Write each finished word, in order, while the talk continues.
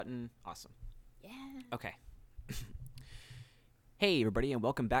Button. Awesome. Yeah. Okay. Hey, everybody, and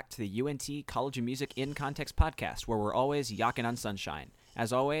welcome back to the UNT College of Music in Context podcast, where we're always yakking on sunshine.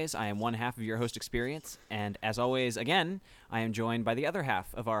 As always, I am one half of your host experience, and as always, again, I am joined by the other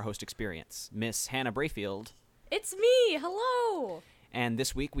half of our host experience, Miss Hannah Brayfield. It's me. Hello. And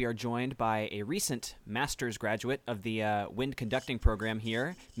this week we are joined by a recent master's graduate of the wind conducting program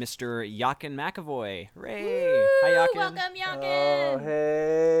here, Mr. Yakin McAvoy. Hooray! Woo! Hi, Yakin. Welcome, Yakin. Oh,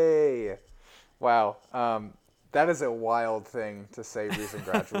 hey. Wow. That is a wild thing to say, recent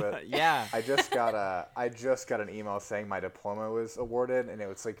graduate. Yeah. I just got an email saying my diploma was awarded, and it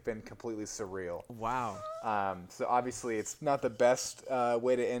was like been completely surreal. Wow. So obviously it's not the best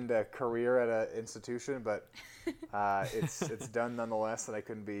way to end a career at an institution, but it's done nonetheless, and I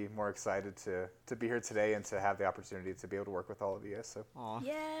couldn't be more excited to be here today and to have the opportunity to be able to work with all of you. So Aw.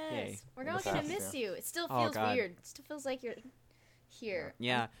 Yes. Yay. We're all going to miss you. It still Oh, feels God. weird. It still feels like you're here.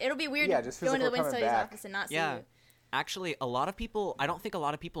 Yeah. It'll be weird Yeah, it to just feels go into like the we're wind coming studies back. office and not see Yeah. you. Actually, I don't think a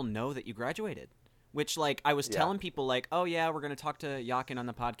lot of people know that you graduated. Which, like, I was Yeah. telling people, like, oh, yeah, we're going to talk to Yakin on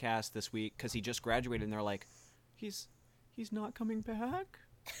the podcast this week because he just graduated. And they're like, he's not coming back?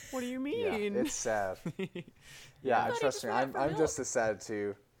 What do you yeah, mean? it's sad. I Yeah, thought he trust just me, went for I'm milk. just as sad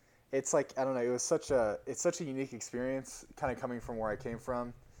too. It's like, I don't know, it's such a unique experience, kind of coming from where I came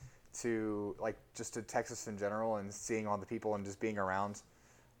from to like just to Texas in general, and seeing all the people and just being around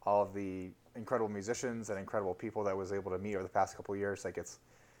all of the incredible musicians and incredible people that I was able to meet over the past couple of years. Like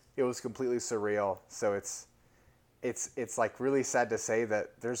it was completely surreal. So it's like really sad to say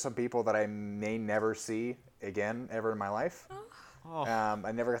that there's some people that I may never see again ever in my life. Oh.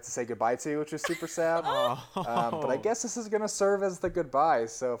 I never got to say goodbye to, which is super sad. Oh. But I guess this is going to serve as the goodbye.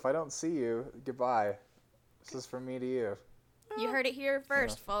 So if I don't see you, goodbye. This is from me to you. You heard it here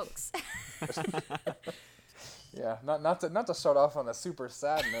first, folks. Yeah, not to start off on a super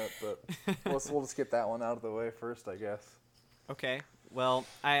sad note, but we'll just get that one out of the way first, I guess. Okay. Well,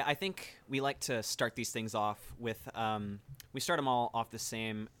 I think we like to start these things off with we start them all off the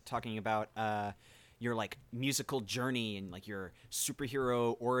same, talking about your like musical journey and like your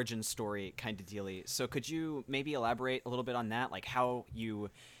superhero origin story kind of dealy. So could you maybe elaborate a little bit on that, like how you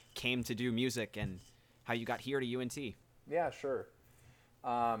came to do music and how you got here to UNT? Yeah, sure.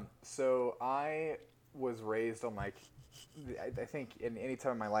 So I was raised on like, I think in any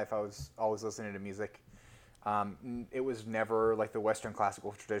time in my life I was always listening to music. It was never like the Western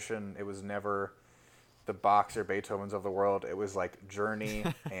classical tradition. It was never the Bachs or Beethovens of the world. It was like Journey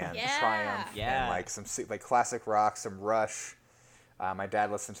and Yeah. Triumph Yeah. and like some like classic rock, some Rush. My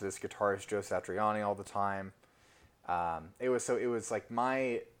dad listened to this guitarist Joe Satriani all the time. It was like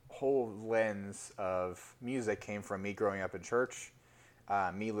my whole lens of music came from me growing up in church,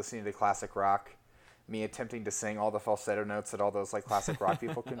 me listening to classic rock, me attempting to sing all the falsetto notes that all those like classic rock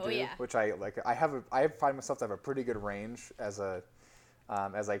people can Oh, do, yeah. which I like. I find myself to have a pretty good range as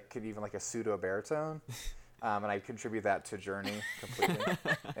I could even like a pseudo baritone, and I contribute that to Journey completely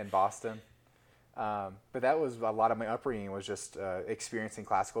in Boston. But that was a lot of my upbringing, was just experiencing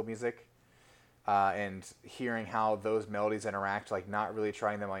classical music and hearing how those melodies interact, like not really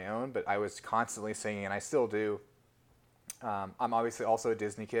trying them my own, but I was constantly singing, and I still do. I'm obviously also a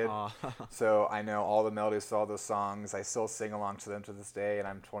Disney kid, Aw. so I know all the melodies to all those songs. I still sing along to them to this day, and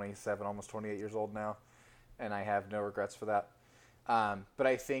I'm 27, almost 28 years old now, and I have no regrets for that. But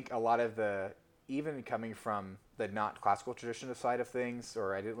I think a lot of even coming from the not classical tradition side of things,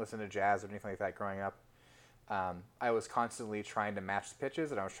 or I didn't listen to jazz or anything like that growing up, I was constantly trying to match the pitches,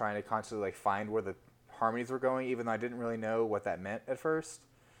 and I was trying to constantly like find where the harmonies were going, even though I didn't really know what that meant at first.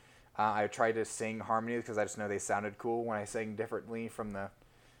 I tried to sing harmonies because I just know they sounded cool when I sang differently from the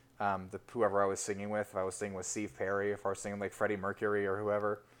whoever I was singing with. If I was singing with Steve Perry, if I was singing like Freddie Mercury or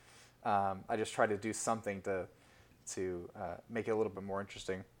whoever, I just tried to do something to make it a little bit more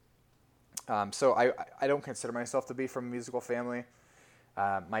interesting. So I don't consider myself to be from a musical family.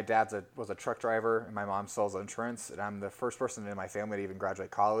 My dad was a truck driver, and my mom sells insurance, and I'm the first person in my family to even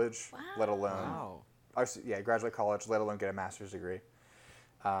graduate college, let alone Wow. graduate college, let alone get a master's degree.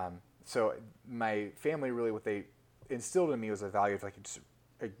 So my family really, what they instilled in me was a value of like just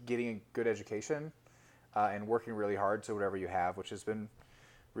getting a good education and working really hard to whatever you have, which has been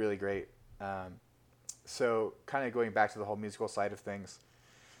really great. So kind of going back to the whole musical side of things,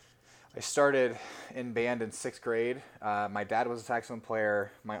 I started in band in 6th grade. My dad was a saxophone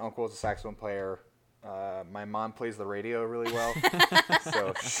player. My uncle was a saxophone player. My mom plays the radio really well,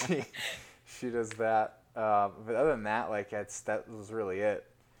 so she does that. But other than that, like that was really it.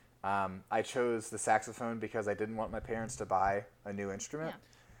 I chose the saxophone because I didn't want my parents to buy a new instrument.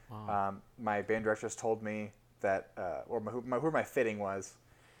 Wow. My band directors told me that, who my fitting was,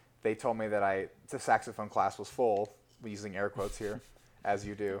 they told me that the saxophone class was full, using air quotes here, as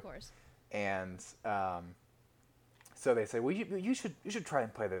you do. Of course. And so they said, well, you should try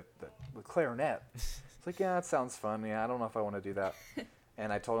and play the clarinet. It's like, yeah, that sounds fun. Yeah, I don't know if I want to do that.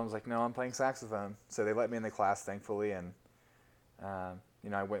 And I told them, I was like, no, I'm playing saxophone. So they let me in the class, thankfully. And,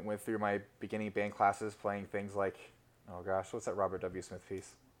 I went through my beginning band classes playing things like, oh gosh, what's that Robert W. Smith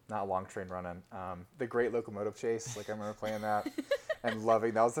piece? Not Long Train Running. The Great Locomotive Chase. Like, I remember playing that and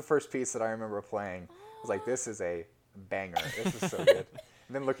loving. That was the first piece that I remember playing. I was like, this is a banger. This is so good.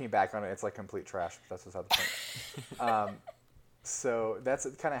 And then looking back on it, it's like complete trash. But that's just how the point. So that's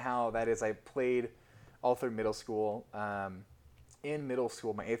kind of how that is. I played all through middle school. In middle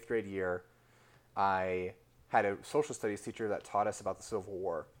school, my 8th grade year, I had a social studies teacher that taught us about the Civil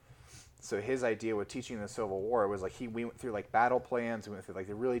War. So his idea with teaching the Civil War was like we went through like battle plans, we went through like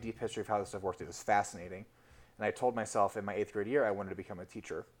the really deep history of how this stuff worked. It was fascinating, and I told myself in my 8th grade year I wanted to become a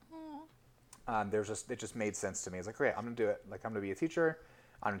teacher. It just made sense to me. It's like, great, I'm gonna do it. Like, I'm gonna be a teacher.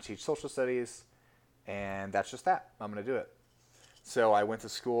 I'm gonna teach social studies, and that's just that. I'm gonna do it. So I went to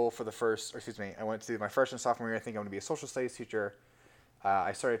school I went to my freshman and sophomore year. I think I'm gonna be a social studies teacher.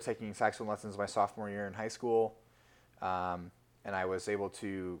 I started taking saxophone lessons my sophomore year in high school. And I was able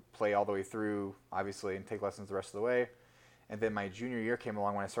to play all the way through, obviously, and take lessons the rest of the way. And then my junior year came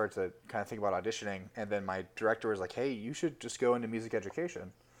along when I started to kind of think about auditioning. And then my director was like, hey, you should just go into music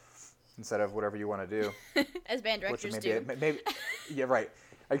education instead of whatever you want to do. As band directors do. Maybe, yeah, right.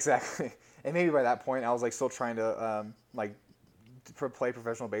 Exactly. And maybe by that point, I was like still trying to play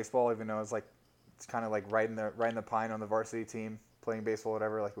professional baseball, even though it's kind of like riding the pine on the varsity team, playing baseball,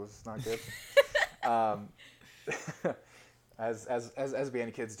 whatever. Like, it was not good. As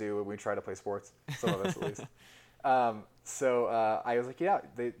band kids do when we try to play sports, some of us at least. So I was like, yeah,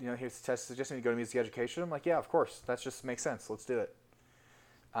 here's suggesting me to go to music education. I'm like, yeah, of course, that just makes sense. Let's do it.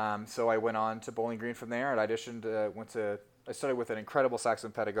 So I went on to Bowling Green from there. I auditioned. I started with an incredible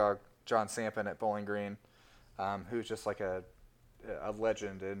saxophone pedagogue, John Sampin at Bowling Green, who's just like a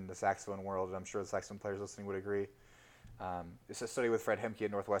legend in the saxophone world. And I'm sure the saxophone players listening would agree. It's a study with Fred Hemke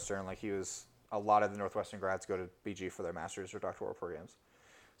at Northwestern. Like, a lot of the Northwestern grads go to BG for their master's or doctoral programs.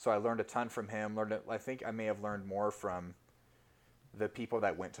 So I learned a ton from him. I think I may have learned more from the people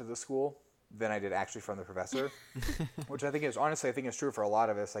that went to the school than I did actually from the professor, which I think is true for a lot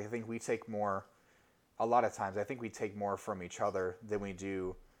of us. I think we take more, a lot of times, I think we take more from each other than we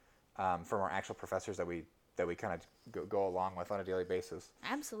do from our actual professors that we kind of go along with on a daily basis.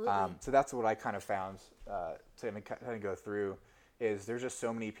 Absolutely. So that's what I kind of found to kind of go through is there's just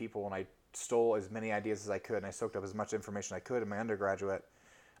so many people, and I stole as many ideas as I could, and I soaked up as much information I could in my undergraduate,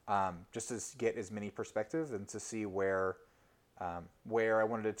 just to get as many perspectives and to see where I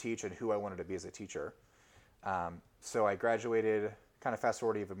wanted to teach and who I wanted to be as a teacher. So I graduated, kind of fast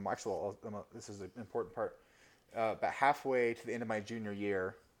forward even more. Actually, this is an important part. About halfway to the end of my junior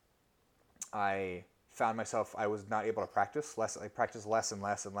year, I found myself, I was not able to practice less. I practiced less and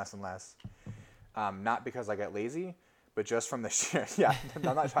less and less and less. Not because I got lazy, but just from the sheer, yeah, I'm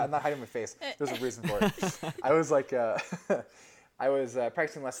not hiding my face. There's a reason for it. I was like, I was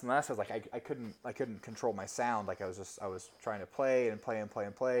practicing less and less. I was like, I couldn't control my sound. Like, I was trying to play and play and play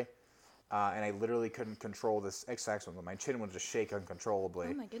and play, and I literally couldn't control this X saxophone. My chin would just shake uncontrollably.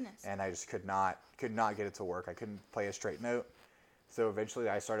 Oh my goodness. And I just could not get it to work. I couldn't play a straight note. So eventually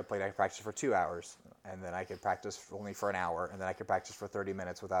I started playing. I practiced for 2 hours, and then I could practice only for an hour, and then I could practice for 30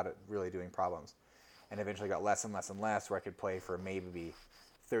 minutes without it really doing problems. And eventually got less and less and less, where I could play for maybe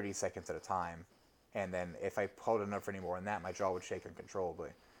 30 seconds at a time. And then if I held a note for any more than that, my jaw would shake uncontrollably.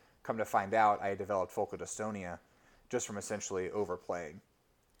 Come to find out, I had developed focal dystonia just from essentially overplaying.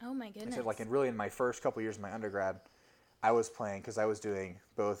 Oh my goodness. So in my first couple years of my undergrad, I was playing, because I was doing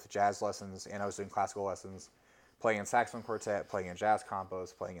both jazz lessons and I was doing classical lessons, playing in saxophone quartet, playing in jazz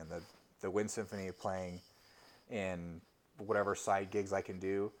combos, playing in the Wind Symphony, playing in whatever side gigs I can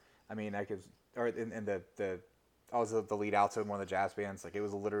do. I mean, I was the lead alto in one of the jazz bands. Like, it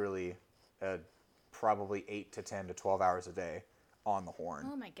was literally probably 8 to 10 to 12 hours a day on the horn.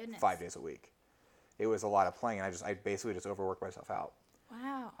 Oh my goodness. 5 days a week. It was a lot of playing, and I basically just overworked myself out.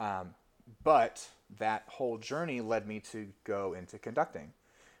 Wow. But that whole journey led me to go into conducting.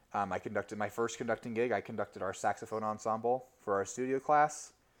 I conducted my first conducting gig. I conducted our saxophone ensemble for our studio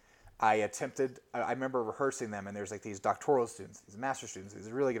class. I remember rehearsing them, and there's like these doctoral students, these master students,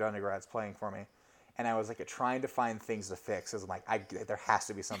 these really good undergrads playing for me. And I was like trying to find things to fix. I'm like, there has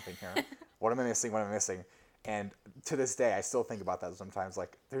to be something here. What am I missing? What am I missing? And to this day, I still think about that sometimes.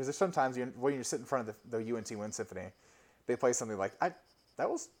 Like, there's sometimes when you sit in front of the UNT Wind Symphony, they play something like, that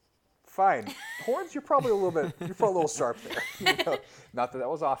was fine. Horns, you're probably a little sharp there. You know? Not that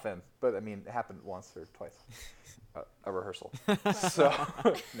was often, but I mean, it happened once or twice. A rehearsal. So,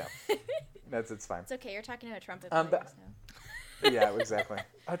 no. It's fine. It's okay. You're talking to a trumpet player. Yeah, exactly.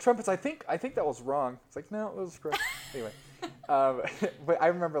 Trumpets, I think that was wrong. It's like, no, it was correct. Anyway. But I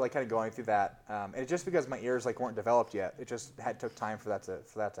remember like kind of going through that. And it's just because my ears like weren't developed yet. It just took time for that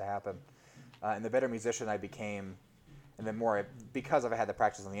to happen. And the better musician I became, and then because I've had the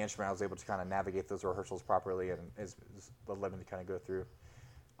practice on the instrument, I was able to kind of navigate those rehearsals properly, and is allowed me to kind of go through.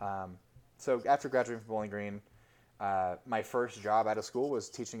 So after graduating from Bowling Green, my first job out of school was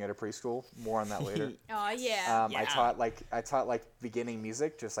teaching at a preschool. More on that later. Oh yeah. I taught beginning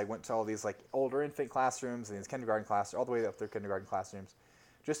music. Just like went to all these like older infant classrooms and these kindergarten classrooms, all the way up through kindergarten classrooms,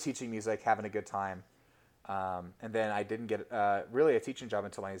 just teaching music, having a good time. And then I didn't get really a teaching job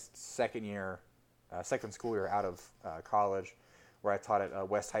until my second school year out of college, where I taught at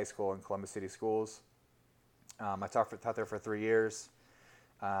West High School in Columbus City Schools. I taught there for 3 years.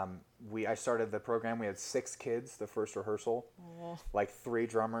 I started the program. We had 6 kids the first rehearsal, like 3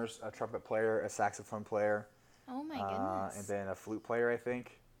 drummers, a trumpet player, a saxophone player. Oh my goodness! And then a flute player, I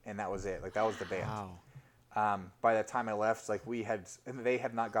think, and that was it. Like that was the band. Wow. By the time I left, like they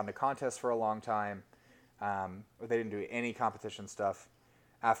had not gone to contests for a long time. They didn't do any competition stuff.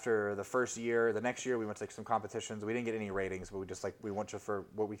 After the first year, the next year we went to some competitions. We didn't get any ratings, but we went for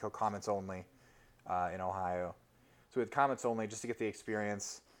what we call comments only in Ohio. So we had comments only just to get the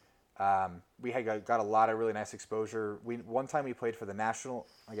experience. We had got a lot of really nice exposure. One time we played for the national.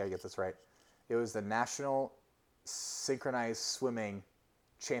 I gotta get this right. It was the National Synchronized Swimming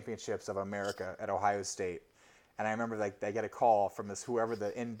Championships of America at Ohio State. And I remember like I get a call from this whoever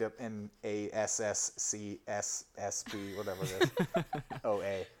the NASSCSSB whatever it is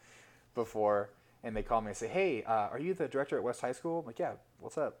OA before, and they call me and say, "Hey, are you the director at West High School?" I'm like, "Yeah,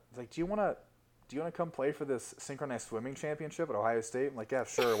 what's up?" It's like, "Do you want to come play for this synchronized swimming championship at Ohio State?" I'm like, "Yeah,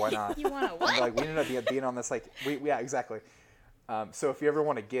 sure, why not?" You want to what? Like we ended up being on this like yeah, exactly. So if you ever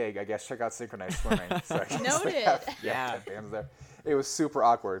want a gig, I guess check out synchronized swimming. So Noted. Yeah, bands there. It was super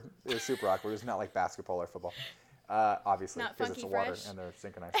awkward. It was not like basketball or football. Obviously, because it's the water and they're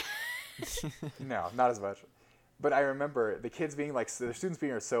synchronized. No, not as much. But I remember the kids being like, the students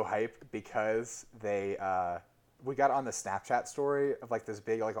being so hyped because we got on the Snapchat story of like this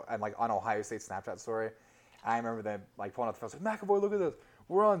big, like on Ohio State Snapchat story. And I remember them like pulling out the phone, like, "McAvoy, look at this.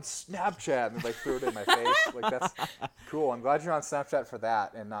 We're on Snapchat," and they like threw it in my face. Like that's cool. I'm glad you're on Snapchat for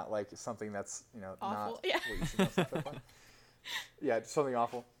that and not like something that's awful. Not what you should know Snapchat for. Yeah, just something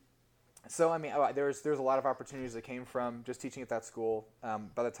awful. So, I mean, there's a lot of opportunities that came from just teaching at that school.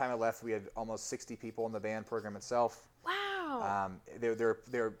 By the time I left, we had almost 60 people in the band program itself. Wow.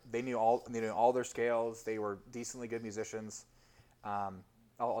 They knew all their scales. They were decently good musicians.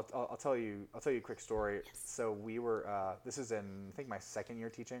 I'll tell you a quick story. Yes. So we were this is in I think my second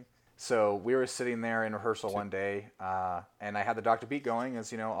year teaching. So we were sitting there in rehearsal one day, and I had the Dr. Beat going,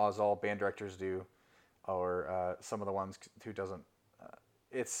 as all band directors do, or some of the ones who doesn't.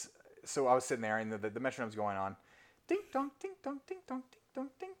 So I was sitting there, and the metronome's going on. Ding dong, ding dong, ding dong, ding dong,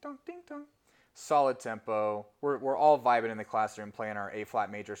 ding dong, ding dong. Solid tempo. We're all vibing in the classroom, playing our A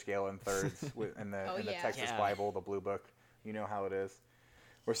flat major scale in thirds in the Texas Bible, the Blue Book. You know how it is.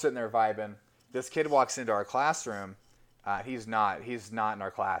 We're sitting there vibing. This kid walks into our classroom. He's not in our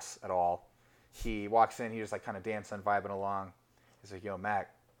class at all. He walks in. He's just like kind of dancing, vibing along. He's like, "Yo,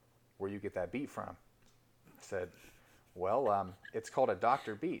 Mac, where you get that beat from?" I said, "Well, it's called a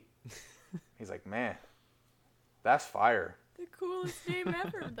Dr. Beat." He's like, "Man, that's fire." The coolest name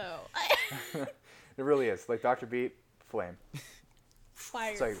ever, though. It really is. Like Dr. Beat, flame.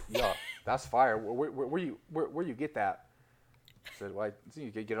 Fire. It's like, "Yo, that's fire. Where you get that?" I said, "Well,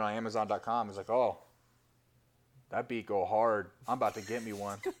 you could get it on Amazon.com." He's like, "Oh, that beat go hard. I'm about to get me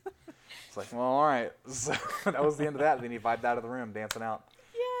one." It's like, well, all right. So that was the end of that. Then he vibed out of the room, dancing out.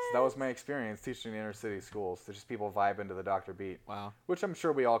 So that was my experience teaching in inner city schools. To just people vibe into the Dr. Beat. Wow. Which I'm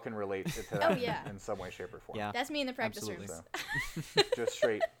sure we all can relate to that in some way, shape, or form. Yeah. That's me in the practice Absolutely. rooms. So, just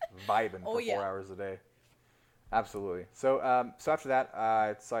straight vibing for 4 hours a day. Absolutely. So after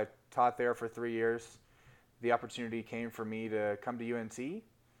that, so I taught there for 3 years. The opportunity came for me to come to UNT,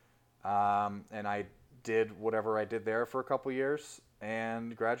 and I did whatever I did there for a couple years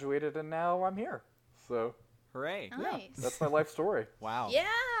and graduated, and now I'm here. So, hooray! Nice. Yeah, that's my life story. Wow. Yeah,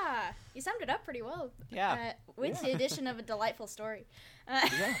 you summed it up pretty well. Yeah. With the addition of a delightful story.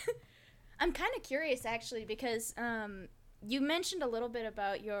 Yeah. I'm kind of curious, actually, because you mentioned a little bit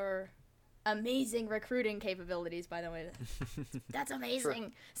about your amazing recruiting capabilities, by the way. That's amazing.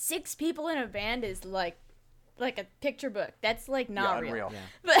 Sure. 6 people in a band is like like a picture book. That's like not real. Unreal.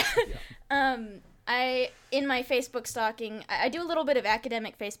 But Yeah. in my Facebook stalking, I do a little bit of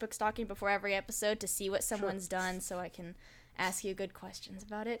academic Facebook stalking before every episode to see what someone's done, so I can ask you good questions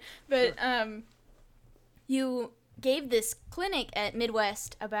about it. But you gave this clinic at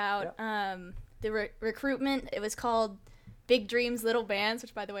Midwest about the recruitment. It was called Big Dreams, Little Bands,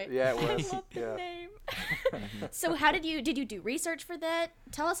 which, by the way, Yeah, it was. I love the Yeah. name. So how did you do research for that?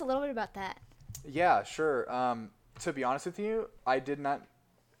 Tell us a little bit about that. Yeah, sure. To be honest with you, I did not.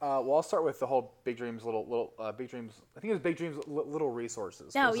 Well, I'll start with the whole Big Dreams, Big Dreams. I think it was Big Dreams, Little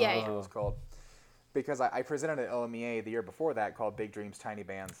Resources. Oh, was yeah, what it was called. Because I presented at LMEA the year before that called Big Dreams, Tiny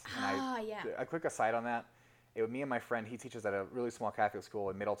Bands. And yeah. A quick aside on that. It was me and my friend. He teaches at a really small Catholic school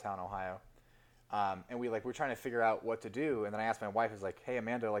in Middletown, Ohio. And we're trying to figure out what to do. And then I asked my wife, I was like, hey,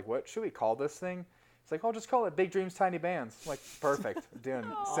 Amanda, like, what should we call this thing? It's like, oh, just call it Big Dreams, Tiny Bands. I'm like, perfect. Send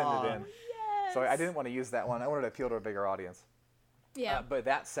it in. Yes. So I didn't want to use that one. I wanted to appeal to a bigger audience. Yeah. But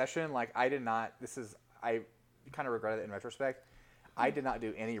that session, like, I kind of regret it in retrospect. I did not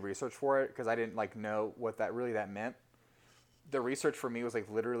do any research for it because I didn't, like, know what that meant. The research for me was, like,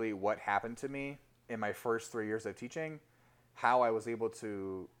 literally what happened to me in my first 3 years of teaching, how I was able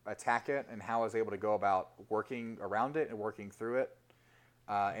to attack it, and how I was able to go about working around it and working through it,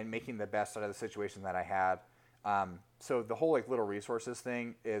 and making the best out of the situation that I had. So the whole, like, little resources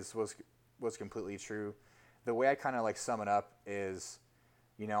thing was completely true. The way I kind of, like, sum it up is,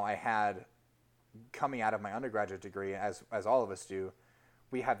 I had, coming out of my undergraduate degree, as all of us do,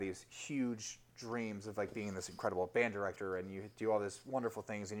 we have these huge dreams of, like, being this incredible band director, and you do all these wonderful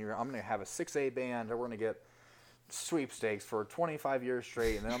things, and I'm going to have a 6A band, or we're going to get sweepstakes for 25 years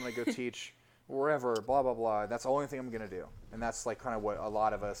straight, and then I'm going to go teach wherever, blah, blah, blah. That's the only thing I'm going to do. And that's, like, kind of what a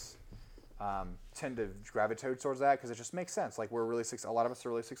lot of us tend to gravitate towards that, because it just makes sense. Like, a lot of us are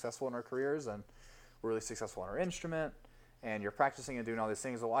really successful in our careers, and we're really successful in our instrument, and you're practicing and doing all these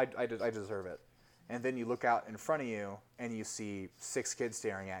things. Well, I deserve it. And then you look out in front of you, and you see 6 kids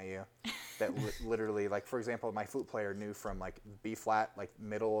staring at you that literally, like, for example, my flute player knew from, like, B flat, like,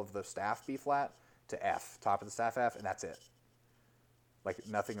 middle of the staff B flat, to F, top of the staff F, and that's it. Like,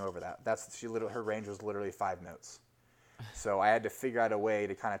 nothing over that. Her range was literally 5 notes. So I had to figure out a way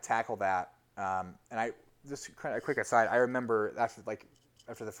to kind of tackle that. Just kind of a quick aside, I remember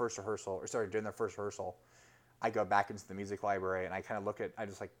after the first rehearsal, during the first rehearsal, I go back into the music library and I kind of I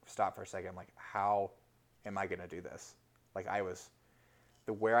just, like, stop for a second. I'm like, how am I going to do this? Like,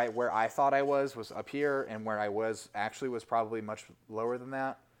 where I thought I was up here, and where I was actually was probably much lower than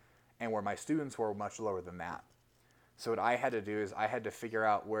that, and where my students were much lower than that. So what I had to do is I had to figure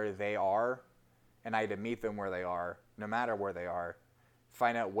out where they are, and I had to meet them where they are, no matter where they are,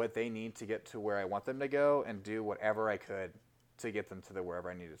 find out what they need to get to where I want them to go, and do whatever I could to get them to wherever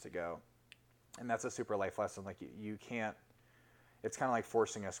I needed to go. And that's a super life lesson. Like, you can't, it's kind of like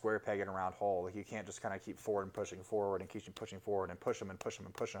forcing a square peg in a round hole. Like, you can't just kind of keep pushing forward and keep pushing forward and push them and push them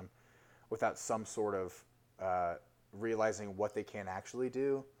and push them without some sort of realizing what they can actually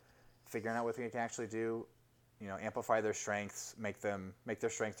do, figuring out what they can actually do, amplify their strengths, make their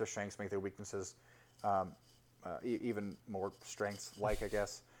strengths their strengths, make their weaknesses even more strengths-like, I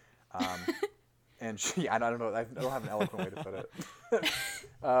guess. And I don't know, I don't have an eloquent way to put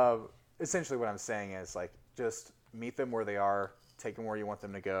it. Essentially what I'm saying is, like, just meet them where they are, take them where you want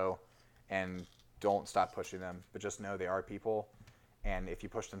them to go, and don't stop pushing them, but just know they are people, and if you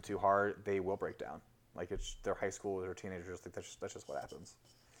push them too hard, they will break down. Like, they're high schoolers or teenagers, like, that's just what happens.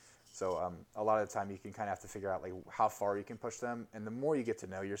 So a lot of the time you can kind of have to figure out, like, how far you can push them, and the more you get to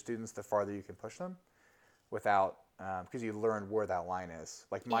know your students, the farther you can push them without, because you learn where that line is.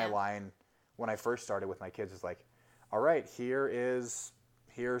 Like, my line when I first started with my kids is like, all right, here's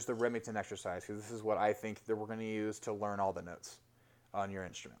the Remington exercise, because this is what I think that we're going to use to learn all the notes on your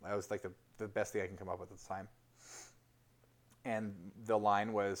instrument. That was, like, the best thing I can come up with at the time. And the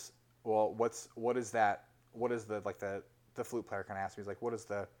line was, well, what is that? What is the flute player kind of asked me, he's like, what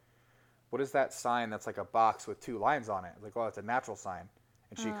is that sign that's like a box with 2 lines on it? Like, oh, it's a natural sign.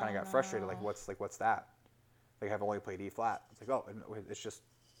 And she kind of got frustrated, like, what's that? Like, I've only played E flat. It's like, oh, it's just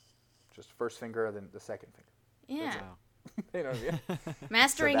first finger, then the second finger. Yeah. You know what I mean?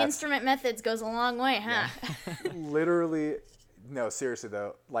 Mastering instrument methods goes a long way, huh? Yeah. Literally, no, seriously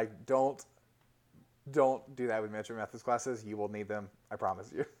though, like, don't do that with instrument methods classes. You will need them, I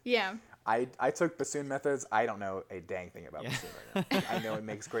promise you. Yeah. I took bassoon methods. I don't know a dang thing about bassoon right now. I know it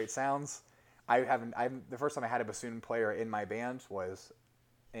makes great sounds. The first time I had a bassoon player in my band was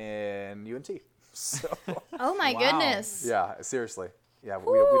in UNT. So. Oh my goodness. Yeah, seriously. Yeah,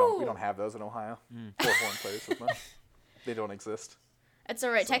 we don't have those in Ohio. 4 horn players with them. They don't exist. That's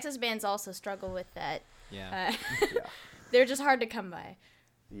all right. So. Texas bands also struggle with that. Yeah. Yeah. They're just hard to come by.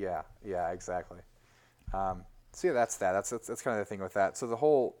 Yeah, exactly. So yeah, that's that. That's kind of the thing with that. So the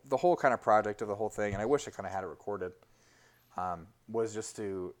whole kind of project of the whole thing, and I wish I kind of had it recorded, was just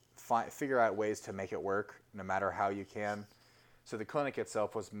to figure out ways to make it work, no matter how you can. So the clinic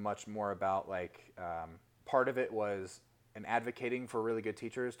itself was much more about like part of it was an advocating for really good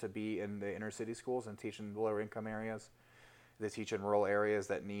teachers to be in the inner city schools and teach in lower income areas. They teach in rural areas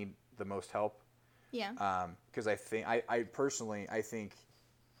that need the most help. Yeah. Because I personally think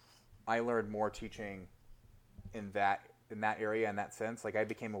I learned more teaching in that area, in that sense. Like I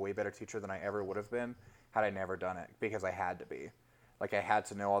became a way better teacher than I ever would have been had I never done it, because I had to be. Like I had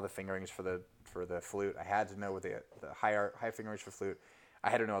to know all the fingerings for the flute. I had to know the high fingerings for flute. I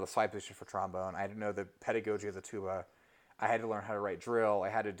had to know the slide position for trombone. I had to know the pedagogy of the tuba. I had to learn how to write drill. I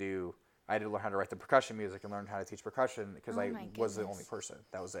had to learn how to write the percussion music and learn how to teach percussion, because I was the only person.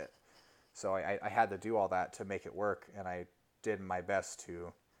 That was it. So I had to do all that to make it work, and I did my best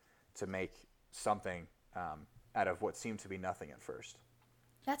to make something out of what seemed to be nothing at first.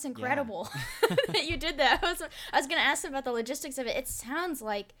 That's incredible that you did that. I was going to ask about the logistics of it. It sounds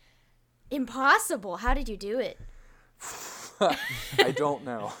like impossible. How did you do it? I don't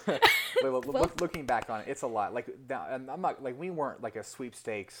know. Looking back on it, it's a lot. Like, and I'm not like, we weren't like a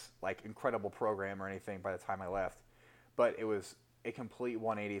sweepstakes like incredible program or anything by the time I left, but it was a complete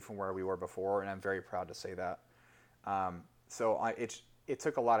 180 from where we were before, and I'm very proud to say that. So it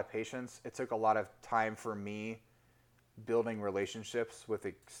took a lot of patience. It took a lot of time for me building relationships with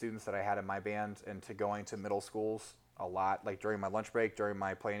the students that I had in my band, and to going to middle schools a lot, like during my lunch break, during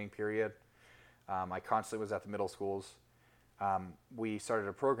my planning period. I constantly was at the middle schools. We started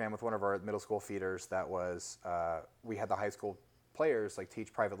a program with one of our middle school feeders that was, we had the high school players like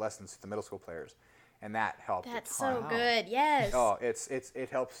teach private lessons to the middle school players, and that helped. That's a ton. so good. Yes. Oh, it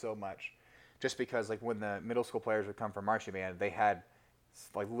helps so much, just because like when the middle school players would come from marching band, they had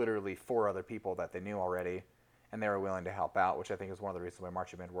like literally 4 other people that they knew already, and they were willing to help out, which I think is one of the reasons why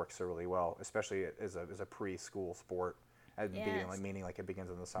marching band works so really well, especially as a preschool sport. At the beginning, like, meaning like it begins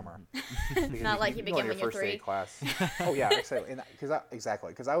in the summer. Not like you begin your when you're first 3. day of class. Oh yeah, exactly.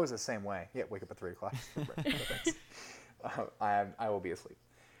 Because I was the same way. Yeah, wake up at 3 o'clock. I will be asleep.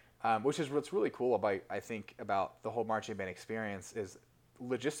 Which is what's really cool about the whole marching band experience is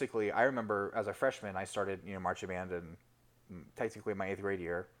logistically. I remember as a freshman, I started marching band in technically my 8th grade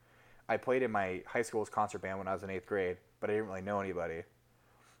year. I played in my high school's concert band when I was in 8th grade, but I didn't really know anybody.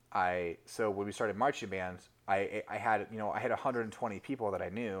 So when we started marching band, I had 120 people that I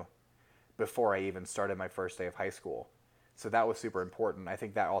knew before I even started my first day of high school. So that was super important. I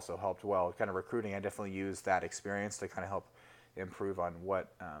think that also helped well. Kind of recruiting, I definitely used that experience to kind of help improve on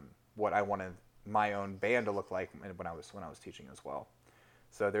what I wanted my own band to look like when I was teaching as well.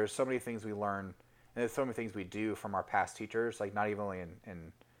 So there's so many things we learn, and there's so many things we do from our past teachers, like not even only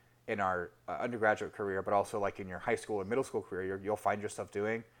in our undergraduate career, but also like in your high school and middle school career, you'll find yourself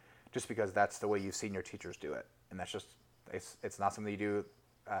doing, just because that's the way you've seen your teachers do it. And that's just, it's not something you do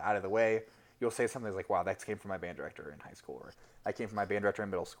out of the way. You'll say something like, wow, that came from my band director in high school, or I came from my band director in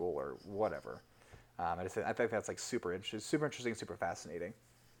middle school, or whatever. I think that's like super interesting, super fascinating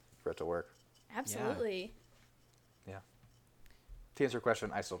for it to work. Absolutely. Yeah. To answer your question,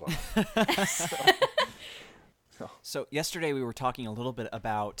 I still don't know. So yesterday we were talking a little bit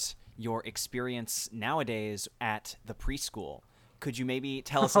about your experience nowadays at the preschool. Could you maybe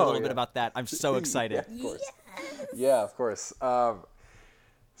tell us a little bit about that? I'm so excited. Yeah, of course. Yes. Yeah, of course.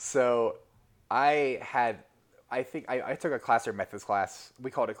 So I took a classroom methods class.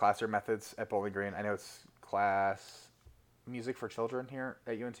 We called it classroom methods at Bowling Green. I know it's class music for children here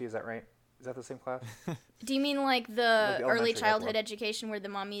at UNT. Is that right? Is that the same class? Do you mean like the early childhood education where the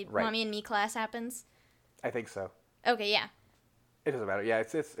mommy and me class happens? I think so. Okay, yeah. It doesn't matter. Yeah,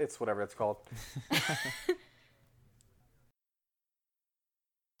 it's whatever it's called.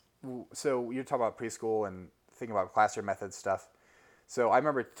 So you're talking about preschool and thinking about classroom methods stuff. So I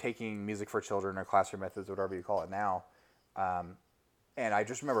remember taking music for children or classroom methods, whatever you call it now, and I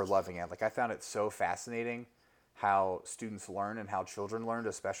just remember loving it. Like I found it so fascinating how students learn and how children learned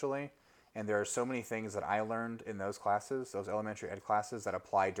especially. And there are so many things that I learned in those classes, those elementary ed classes, that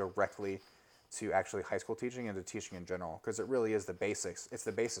apply directly to actually high school teaching and to teaching in general, because it really is the basics. It's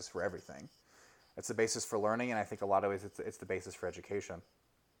the basis for everything. It's the basis for learning, and I think a lot of ways it's the basis for education.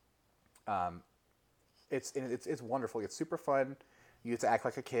 It's wonderful. It's super fun. You get to act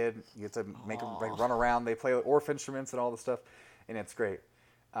like a kid. You get to make them run around. They play Orff instruments and all this stuff, and it's great.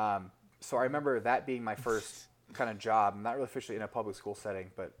 So I remember that being my first kind of job, not really officially in a public school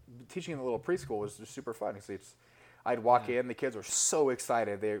setting, but teaching in a little preschool was just super fun. I'd walk in, the kids were so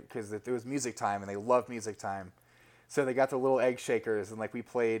excited because it was music time and they loved music time. So they got the little egg shakers and like we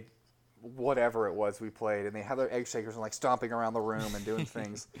played whatever it was we played, and they had their egg shakers and like stomping around the room and doing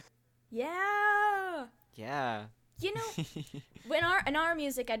things. Yeah. Yeah. You know, in our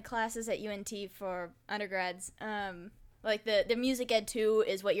music ed classes at UNT for undergrads, like the music ed 2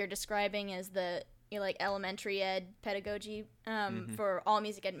 is what you're describing as the like elementary ed pedagogy for all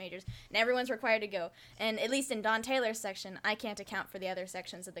music ed majors, and everyone's required to go. And at least in Don Taylor's section, I can't account for the other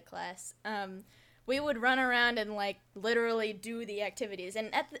sections of the class. We would run around and like literally do the activities,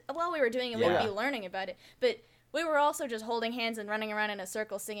 and while we were doing it, we would be learning about it, but we were also just holding hands and running around in a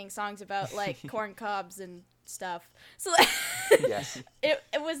circle singing songs about like corn cobs and stuff. So Yes. it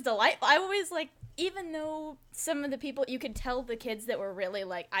was delightful. I always like, even though some of the people, you could tell the kids that were really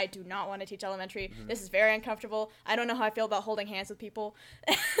like, I do not want to teach elementary. This is very uncomfortable. I don't know how I feel about holding hands with people.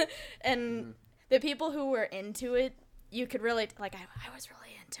 And the people who were into it, you could really, like, I was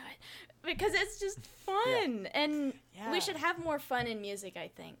really into it because it's just fun. And we should have more fun in music, I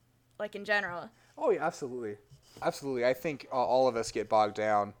think, like in general. Oh, yeah, absolutely. Absolutely. I think all of us get bogged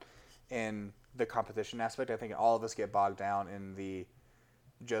down in the competition aspect. I think all of us get bogged down in the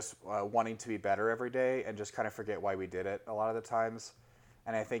just wanting to be better every day and just kind of forget why we did it a lot of the times.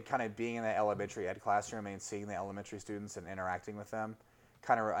 And I think kind of being in the elementary ed classroom and seeing the elementary students and interacting with them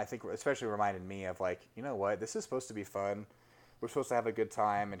kind of, I think, especially reminded me of like, you know what, this is supposed to be fun. We're supposed to have a good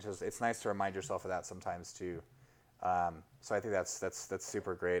time. And just, it's nice to remind yourself of that sometimes too. So I think that's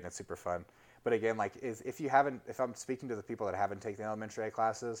super great and it's super fun. But again, like if I'm speaking to the people that haven't taken elementary ed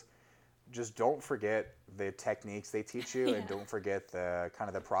classes, just don't forget the techniques they teach you and don't forget the kind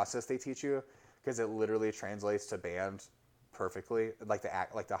of the process they teach you, because it literally translates to band perfectly, like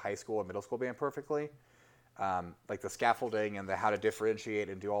the high school and middle school band perfectly. Like the scaffolding and the how to differentiate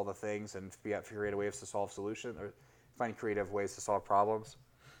and do all the things and creative ways to solve solutions or find creative ways to solve problems.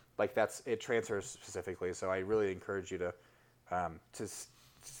 Like it transfers specifically. So I really encourage you to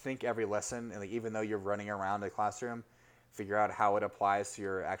think every lesson, and like, even though you're running around the classroom, figure out how it applies to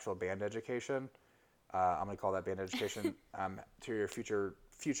your actual band education. I'm going to call that band education to your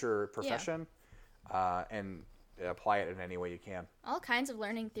future profession, and apply it in any way you can. All kinds of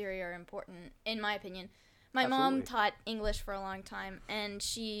learning theory are important, in my opinion. My mom taught English for a long time, and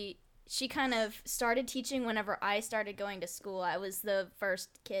she kind of started teaching whenever I started going to school. I was the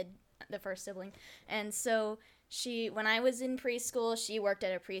first sibling, and so when I was in preschool, she worked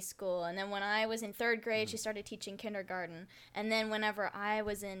at a preschool. And then when I was in 3rd grade, she started teaching kindergarten. And then whenever I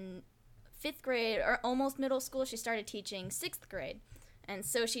was in 5th grade, or almost middle school, she started teaching 6th grade. And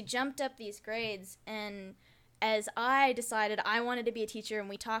so she jumped up these grades. And as I decided I wanted to be a teacher, and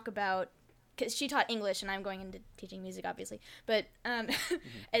we talk about, because she taught English and I'm going into teaching music, obviously. But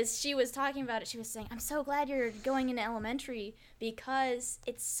as she was talking about it, she was saying, I'm so glad you're going into elementary because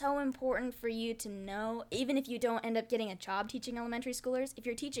it's so important for you to know, even if you don't end up getting a job teaching elementary schoolers, if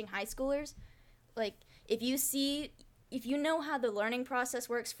you're teaching high schoolers, like if you know how the learning process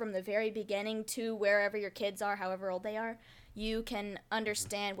works from the very beginning to wherever your kids are, however old they are, you can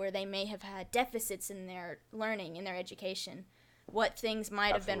understand where they may have had deficits in their learning, in their education. What things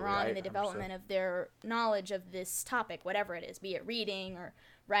might have been wrong in the development of their knowledge of this topic, whatever it is, be it reading or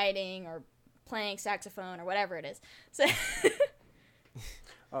writing or playing saxophone or whatever it is. So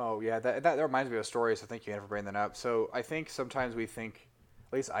Oh, yeah, that reminds me of a story, so thank you, Anna, for bringing that up. So I think sometimes we think,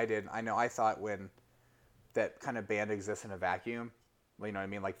 at least I did, I thought when that kind of band exists in a vacuum, you know what I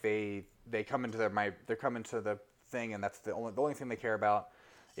mean? Like they come into they're coming to the thing, and that's the only thing they care about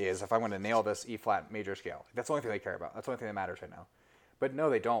is if I want to nail this E flat major scale. That's the only thing they care about. That's the only thing that matters right now. But no,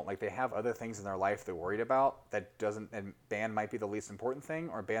 they don't. Like they have other things in their life they're worried about and band might be the least important thing,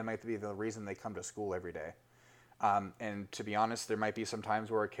 or band might be the reason they come to school every day. And to be honest, there might be some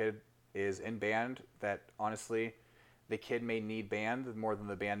times where a kid is in band that honestly, the kid may need band more than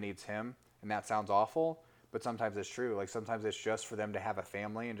the band needs him. And that sounds awful, but sometimes it's true. Like sometimes it's just for them to have a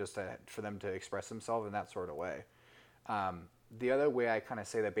family and just for them to express themselves in that sort of way. The other way I kind of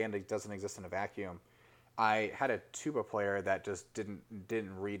say that band doesn't exist in a vacuum, I had a tuba player that just didn't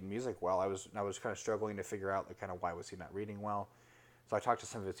read music well. I was kind of struggling to figure out like kind of why was he not reading well. So I talked to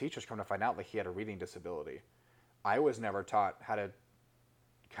some of his teachers, come to find out like he had a reading disability. I was never taught how to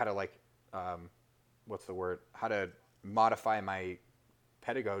how to modify my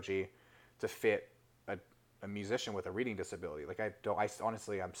pedagogy to fit a musician with a reading disability. Like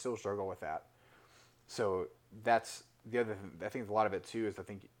I'm still struggle with that. So that's the other thing. I think a lot of it too is I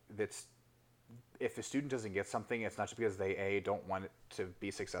think that's if a student doesn't get something, it's not just because they don't want it to be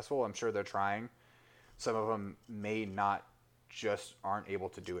successful. I'm sure they're trying. Some of them may not, just aren't able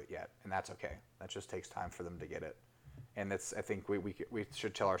to do it yet, and that's okay. That just takes time for them to get it. And that's, I think we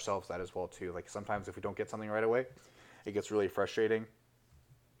should tell ourselves that as well too. Like sometimes if we don't get something right away, it gets really frustrating.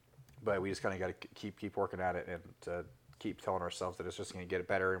 But we just kind of got to keep working at it and keep telling ourselves that it's just going to get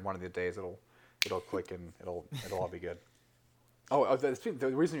better. And one of the days it'll click and it'll all be good. Oh,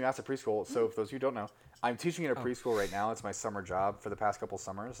 the reason you asked the preschool. So if those of you who don't know, I'm teaching in a preschool right now. It's my summer job for the past couple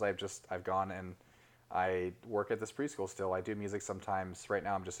summers. I've gone and I work at this preschool still. I do music sometimes. Right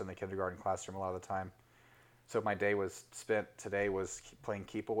now I'm just in the kindergarten classroom a lot of the time. So my day was spent today was playing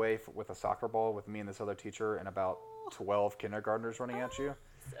keep away with a soccer ball with me and this other teacher and about 12 kindergartners running at you,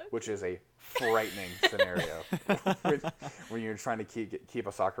 which is a frightening scenario when you're trying to keep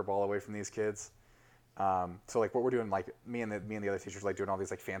a soccer ball away from these kids. So like what we're doing, like me and the other teachers like doing all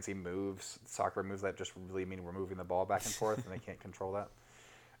these like fancy moves, soccer moves that just really mean we're moving the ball back and forth and they can't control that.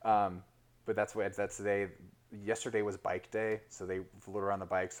 But that's today. Yesterday was bike day, so they flew around the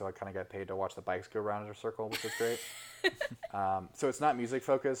bike, so I kind of got paid to watch the bikes go around in a circle, which was great. So it's not music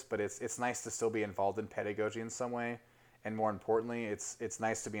focused, but it's nice to still be involved in pedagogy in some way, and more importantly, it's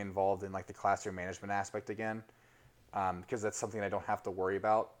nice to be involved in like the classroom management aspect again, because that's something I don't have to worry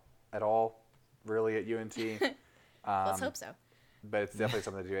about at all, really at UNT. Let's hope so. But it's definitely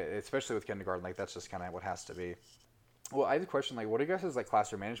something to do, especially with kindergarten. Like that's just kind of what has to be. Well, I had a question. Like, what are you guys' like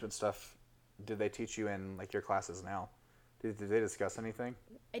classroom management stuff? Did they teach you in like your classes now? Did they discuss anything?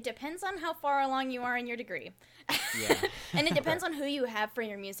 It depends on how far along you are in your degree. Yeah. And it depends on who you have for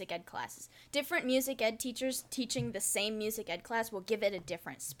your music ed classes. Different music ed teachers teaching the same music ed class will give it a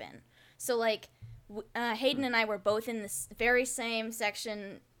different spin. So like Hayden and I were both in this very same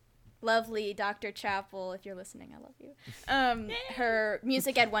section. Lovely Dr. Chappell, if you're listening, I love you. Her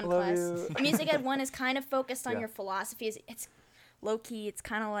Music Ed 1 class. Music Ed 1 is kind of focused on your philosophies. It's low-key. It's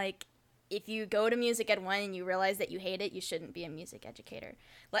kind of like if you go to Music Ed 1 and you realize that you hate it, you shouldn't be a music educator.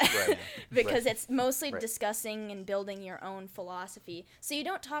 Because it's mostly discussing and building your own philosophy. So you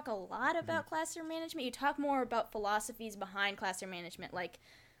don't talk a lot about classroom management. You talk more about philosophies behind classroom management.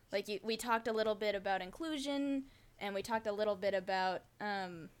 We talked a little bit about inclusion, and we talked a little bit about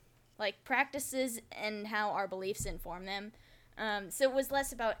like practices and how our beliefs inform them. So it was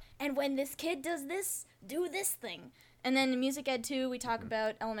less about, and when this kid does this, do this thing. And then in Music Ed 2, we talk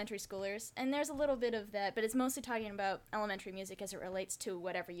about elementary schoolers, and there's a little bit of that, but it's mostly talking about elementary music as it relates to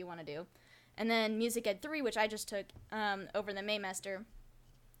whatever you want to do. And then Music Ed 3, which I just took over the Maymester.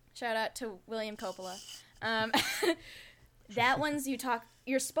 Shout out to William Coppola. That one's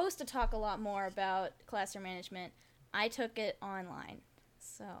you're supposed to talk a lot more about classroom management. I took it online,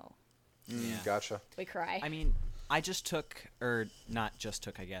 so Yeah. Gotcha. we cry. I mean, I just took, or not just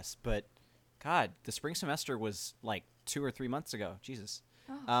took, I guess, but God, the spring semester was like 2 or 3 months ago. Jesus.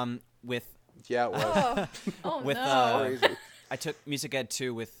 With Yeah, it was. with no. Crazy. I took Music Ed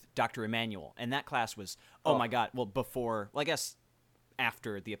 2 with Dr. Emmanuel, and that class was my God. Well, I guess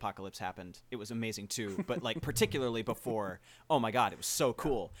after the apocalypse happened, it was amazing too. But like particularly before, oh my God, it was so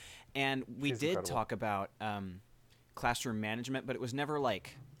cool. And we She's did incredible. talk about classroom management, but it was never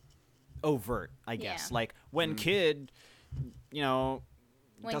like overt, I guess. Yeah. Like when kid,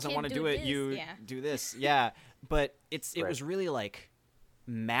 When doesn't kid want to do do it, this, you yeah. do this. Yeah. But it Right. was really like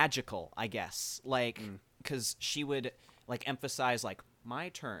magical, I guess. Like, because she would like emphasize like my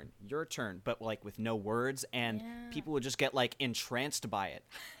turn, your turn, but like with no words, and Yeah. people would just get like entranced by it.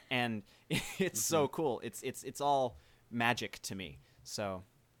 And it's so cool. It's all magic to me. So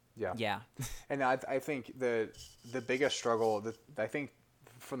yeah. And I think the biggest struggle, I think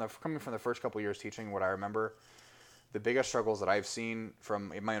coming from the first couple of years teaching, what I remember, the biggest struggles that I've seen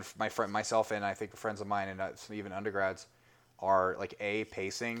from my friend, myself, and I think friends of mine, and even undergrads, are like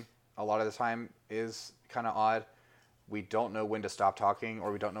pacing. A lot of the time is kind of odd. We don't know when to stop talking,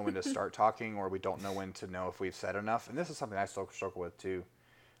 or we don't know when to start talking, or we don't know when to know if we've said enough. And this is something I still struggle with too.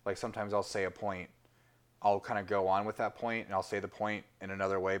 Like sometimes I'll say a point, I'll kind of go on with that point, and I'll say the point in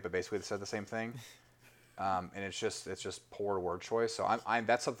another way, but basically they said the same thing. And it's just poor word choice. So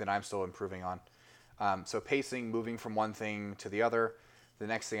that's something I'm still improving on. So pacing, moving from one thing to the other. The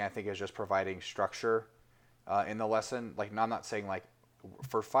next thing I think is just providing structure in the lesson. Like, I'm not saying like,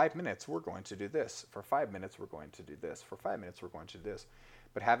 for 5 minutes we're going to do this. For 5 minutes we're going to do this. For 5 minutes we're going to do this.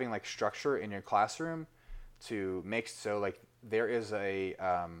 But having like structure in your classroom to make so like there's a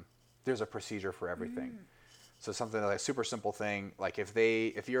procedure for everything. So something like a super simple thing, like if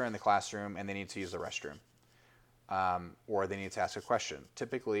you're in the classroom and they need to use the restroom, or they need to ask a question,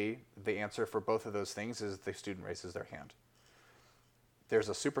 typically the answer for both of those things is the student raises their hand. There's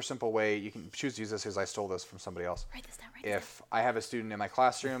a super simple way you can choose to use this, because I stole this from somebody else. Write this down. If I have a student in my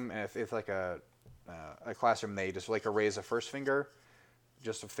classroom, and if it's like a classroom, they just like raise a first finger,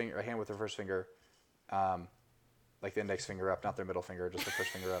 just a hand with their first finger, like the index finger up, not their middle finger, just the push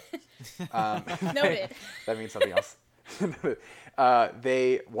finger up. Noted. That means something else.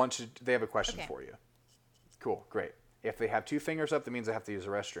 They have a question Okay. for you. Cool, great. If they have 2 fingers up, that means I have to use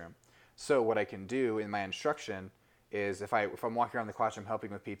the restroom. So what I can do in my instruction is if I'm walking around the classroom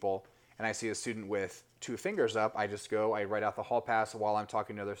helping with people and I see a student with 2 fingers up, I write out the hall pass while I'm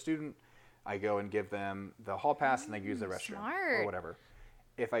talking to another student. I go and give them the hall pass and they use the restroom smart. or whatever.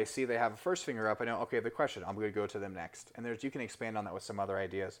 If I see they have a first finger up, I know, okay, the question, I'm going to go to them next. And you can expand on that with some other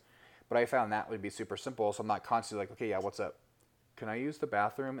ideas. But I found that would be super simple, so I'm not constantly like, okay, yeah, what's up? Can I use the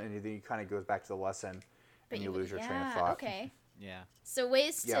bathroom? And then you kind of goes back to the lesson and you lose your train of thought. Okay. Yeah. So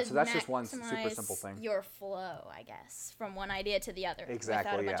ways Yeah, to so that's just one super maximize simple thing. your flow, I guess, from one idea to the other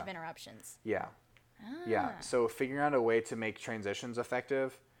Exactly, without a bunch yeah. of interruptions. Yeah. Ah. Yeah. So figuring out a way to make transitions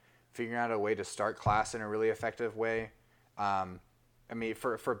effective, figuring out a way to start class in a really effective way. I mean,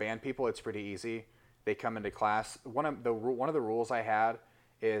 for band people, it's pretty easy. They come into class. One of the rules I had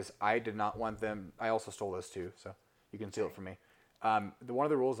is I did not want them. I also stole this too, so you can steal it from me. One of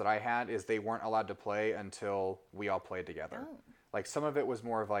the rules that I had is they weren't allowed to play until we all played together. Oh. Like some of it was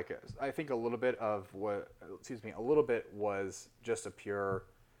more of like I think a little bit was just a pure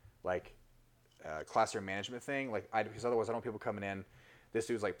like classroom management thing. Like because otherwise I don't want people coming in. This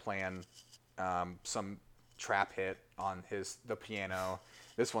dude's like playing some trap hit on the piano.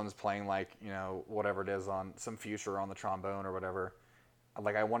 This one's playing like whatever it is on some Future on the trombone or whatever.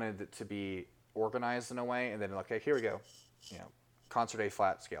 Like I wanted it to be organized in a way, and then like, okay, here we go, concert A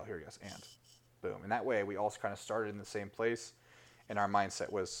flat scale. Here we go, and boom. And that way we all kind of started in the same place, and our mindset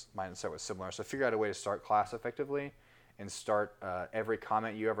was similar. So figure out a way to start class effectively, and start every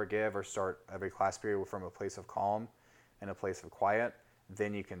comment you ever give, or start every class period from a place of calm and a place of quiet.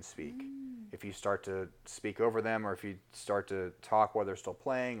 Then you can speak. If you start to speak over them, or if you start to talk while they're still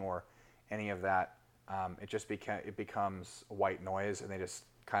playing, or any of that, it becomes white noise, and they just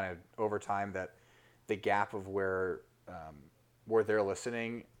kind of over time that the gap of where they're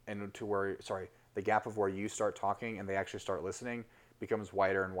listening and to the gap of where you start talking and they actually start listening becomes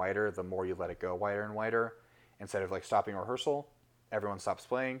wider and wider the more you let it go wider and wider. Instead of like stopping rehearsal, everyone stops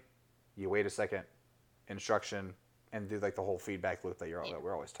playing, you wait a second, instruction, and do like the whole feedback loop that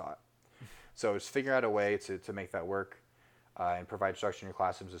we're always taught. So just figure out a way to make that work. And provide structure in your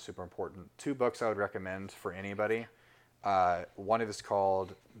classrooms is super important. 2 books I would recommend for anybody. One is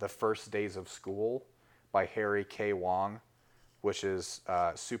called The First Days of School by Harry K. Wong, which is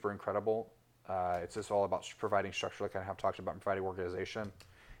super incredible. It's just all about providing structure, like I have talked about, providing organization.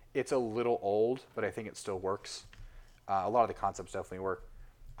 It's a little old, but I think it still works. A lot of the concepts definitely work.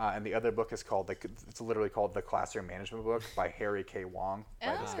 And the other book is it's literally called The Classroom Management Book by Harry K. Wong,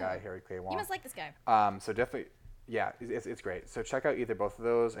 by this guy, Harry K. Wong. You must like this guy. So definitely, yeah, it's great. So check out either both of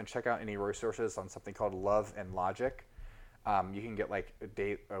those, and check out any resources on something called Love and Logic. You can get like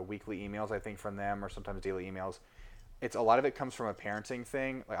weekly emails, I think, from them, or sometimes daily emails. A lot of it comes from a parenting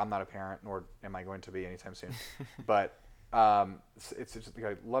thing. Like I'm not a parent, nor am I going to be anytime soon. But it's just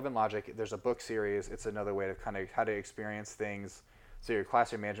like Love and Logic. There's a book series. It's another way to kind of how to experience things. So your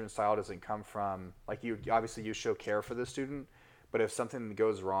classroom management style doesn't come from like you show care for the student, but if something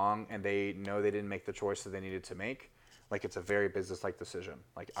goes wrong and they know they didn't make the choice that they needed to make, like it's a very business-like decision.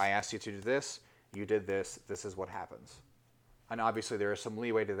 Like I asked you to do this, you did this. This is what happens. And obviously there is some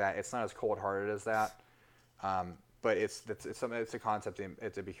leeway to that. It's not as cold-hearted as that, but it's a concept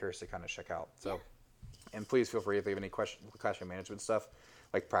to be curious to kind of check out. So, and please feel free if you have any questions, classroom management stuff,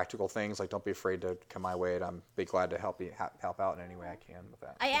 like practical things. Like don't be afraid to come my way, and I'm be glad to help out in any way I can with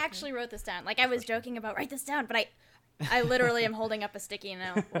that. I actually wrote this down. Like I was joking about write this down, but I literally am holding up a sticky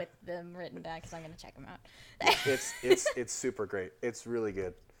note with them written down because I'm going to check them out. It's super great. It's really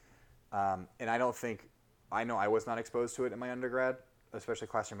good. And I know I was not exposed to it in my undergrad, especially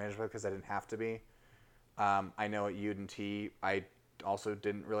classroom management, because I didn't have to be. I know at UNT, I also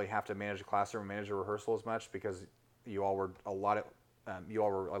didn't really have to manage a classroom, manage a rehearsal as much, because you all were a lot of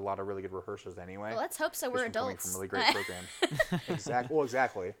really good rehearsers anyway. Well, let's hope so. We're adults. Coming from really great programs. Exactly. Well,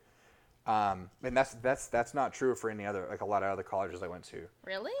 exactly. And that's not true for any other, like a lot of other colleges I went to.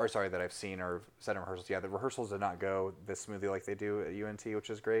 Really? Or sorry, that I've seen or said in rehearsals. Yeah, the rehearsals did not go this smoothly like they do at UNT, which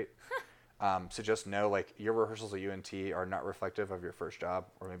is great. So just know, like, your rehearsals at UNT are not reflective of your first job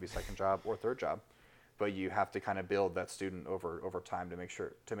or maybe second job or third job, but you have to kind of build that student over time to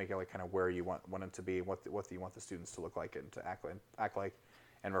make it like kind of where you want them to be, what you want the students to look like and to act like,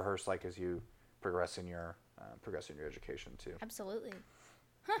 and rehearse like as you progress in your education too. Absolutely.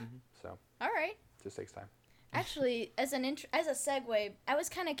 So All right. just takes time. Actually, as a segue, I was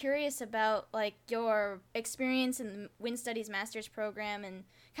kind of curious about like your experience in the Wind Studies Master's program and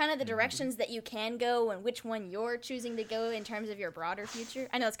kind of the directions that you can go and which one you're choosing to go in terms of your broader future.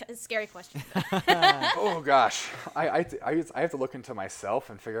 I know it's a scary question. Oh gosh, I have to look into myself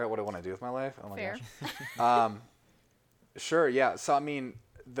and figure out what I want to do with my life. Oh my Fair. gosh. Sure, yeah. So I mean,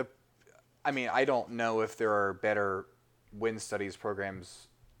 I don't know if there are better Wind Studies programs,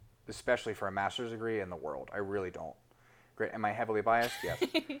 especially for a master's degree, in the world. I really don't. Great. Am I heavily biased? Yes.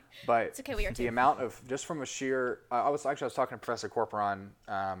 But It's okay, we are too. the amount of, just from a sheer, I was talking to Professor Corporon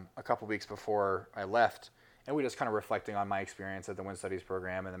a couple weeks before I left, and we just kind of reflecting on my experience at the Wind Studies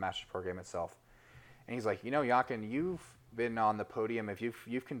program and the master's program itself. And he's like, Yakin, you've been on the podium, if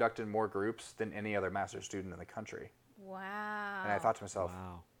you've conducted more groups than any other master's student in the country. Wow. And I thought to myself,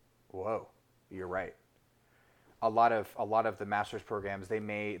 Wow. whoa, you're right. A lot of the master's programs, they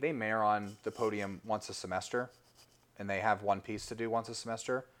may are on the podium once a semester, and they have one piece to do once a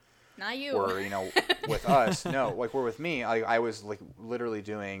semester. Not you. Or with us, no, like we're with me, I was like literally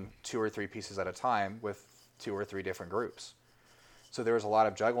doing 2 or 3 pieces at a time with 2 or 3 different groups. So there was a lot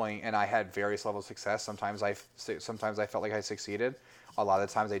of juggling, and I had various levels of success. Sometimes I felt like I succeeded. A lot of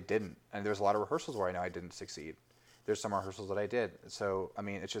the times I didn't, and there's a lot of rehearsals where I know I didn't succeed. There's some rehearsals that I did. So I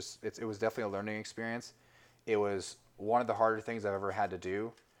mean, it was definitely a learning experience. It was one of the harder things I've ever had to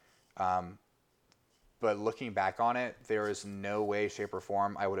do. But looking back on it, there is no way, shape, or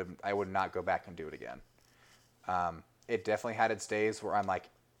form I would not go back and do it again. It definitely had its days where I'm like,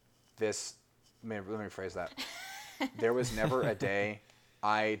 let me rephrase that. There was never a day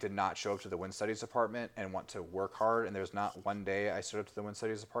I did not show up to the Wind Studies department and want to work hard, and there's not one day I showed up to the Wind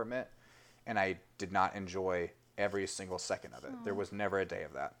Studies department and I did not enjoy every single second of it. There was never a day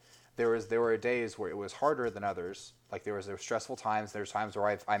of that. There were days where it was harder than others. Like there were stressful times. There's times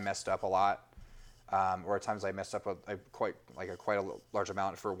where I messed up a lot, or at times I messed up quite a large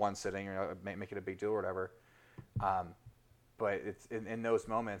amount for one sitting, or make it a big deal or whatever. But it's in those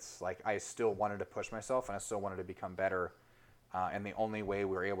moments, like I still wanted to push myself and I still wanted to become better. And the only way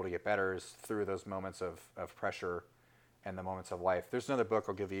we were able to get better is through those moments of pressure and the moments of life. There's another book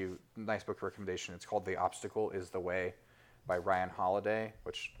I'll give you, nice book recommendation. It's called The Obstacle is the Way by Ryan Holiday,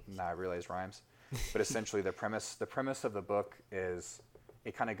 which now I realize rhymes. But essentially the premise of the book is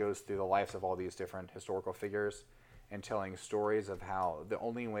it kind of goes through the lives of all these different historical figures and telling stories of how the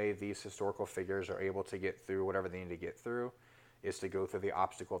only way these historical figures are able to get through whatever they need to get through is to go through the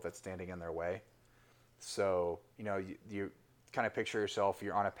obstacle that's standing in their way. So, you kind of picture yourself,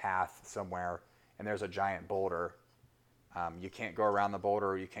 you're on a path somewhere and there's a giant boulder. You can't go around the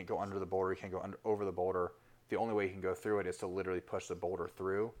boulder, you can't go under the boulder, you can't go over the boulder. The only way you can go through it is to literally push the boulder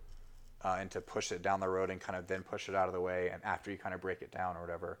through and to push it down the road and kind of then push it out of the way, and after you kind of break it down or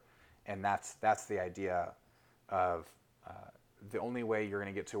whatever. And that's the idea of the only way you're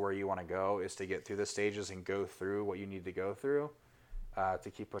going to get to where you want to go is to get through the stages and go through what you need to go through to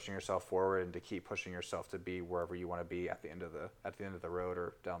keep pushing yourself forward and to keep pushing yourself to be wherever you want to be at the end of the road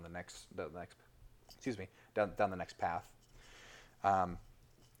or down the next path.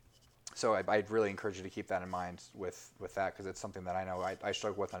 So I'd really encourage you to keep that in mind with that, because it's something that I know I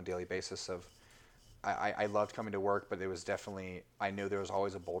struggle with on a daily basis. I loved coming to work, but it was definitely, I knew there was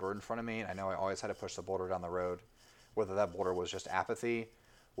always a boulder in front of me, and I know I always had to push the boulder down the road, whether that boulder was just apathy,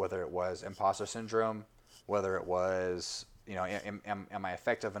 whether it was imposter syndrome, whether it was, am I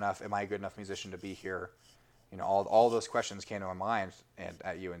effective enough? Am I a good enough musician to be here? All those questions came to my mind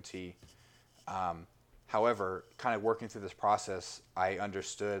at UNT. However, kind of working through this process, I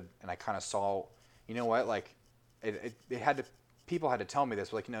understood and I kind of saw, like it had to, people had to tell me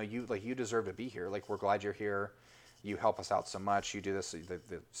this, like, you deserve to be here. Like, we're glad you're here. You help us out so much. You do this.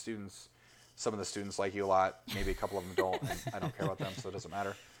 The students, some of the students like you a lot. Maybe a couple of them don't. And I don't care about them, so it doesn't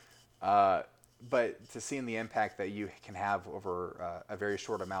matter. But to seeing the impact that you can have over a very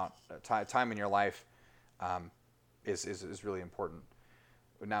short amount time in your life is really important.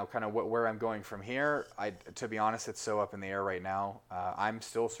 Now, kind of where I'm going from here, to be honest, it's so up in the air right now. I'm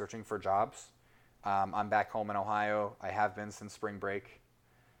still searching for jobs. I'm back home in Ohio. I have been since spring break.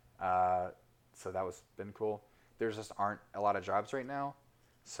 So that was been cool. There just aren't a lot of jobs right now.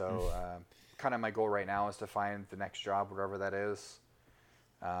 So kind of my goal right now is to find the next job, whatever that is.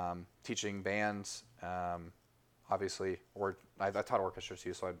 Teaching bands, obviously, or I taught orchestra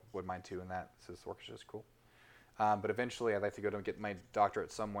too, so I wouldn't mind too in that, since orchestra is cool. But eventually I'd like to go to get my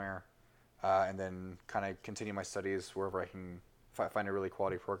doctorate somewhere and then kind of continue my studies wherever I can find a really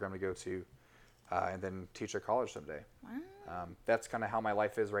quality program to go to and then teach at college someday. Wow. That's kind of how my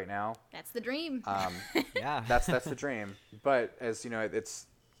life is right now. That's the dream. Yeah. That's the dream. But as you know,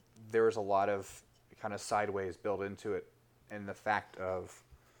 there was a lot of kind of sideways built into it, and the fact of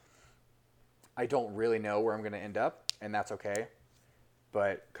I don't really know where I'm going to end up, and that's okay.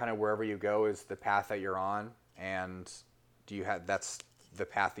 But kind of wherever you go is the path that you're on, and that's the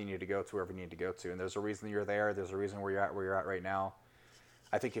path you need to go to wherever you need to go to. And there's a reason you're there. There's a reason where you're at right now.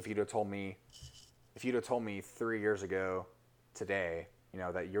 I think if you'd have told me 3 years ago today,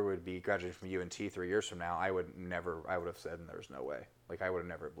 that you would be graduating from UNT 3 years from now, I would have said there's no way. Like, I would have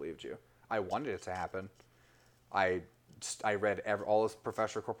never believed you. I wanted it to happen. I read all this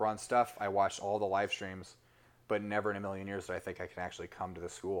Professor Corporon stuff. I watched all the live streams, but never in a million years did I think I can actually come to the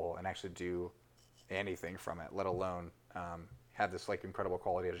school and actually do anything from it, let alone have this like incredible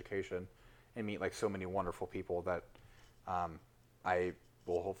quality education and meet like so many wonderful people that I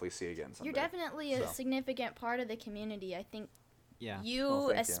will hopefully see again someday. You're definitely a significant part of the community. I think Yeah.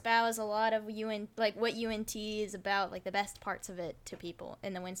 you espouse a lot of what UNT is about, like the best parts of it to people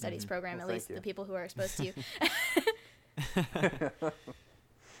in the Wind Studies program, Well, at least thank you. the people who are exposed to you.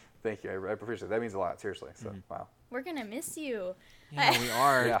 Thank you. I appreciate it. That means a lot, seriously. So, wow. We're going to miss you. Yeah, we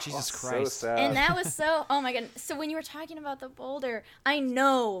are. Yeah, Jesus so Christ. sad. And that was oh my god. So when you were talking about the boulder, I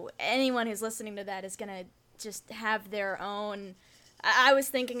know anyone who's listening to that is going to just have their own. I was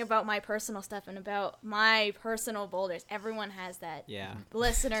thinking about my personal stuff and about my personal boulders. Everyone has that. Yeah.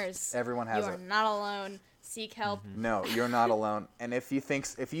 Listeners, Everyone has you are it. not alone. Seek help. No, you're not alone. And if you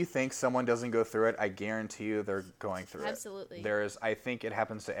think someone doesn't go through it, I guarantee you they're going through Absolutely. it. I think it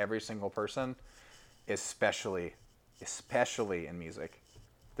happens to every single person, especially in music.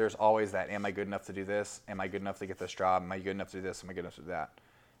 There's always that, am I good enough to do this? Am I good enough to get this job? Am I good enough to do this? Am I good enough to do that?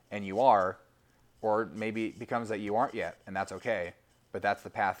 And you are, or maybe it becomes that you aren't yet, and that's okay. But that's the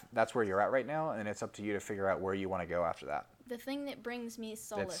path. That's where you're at right now, and it's up to you to figure out where you want to go after that. The thing that brings me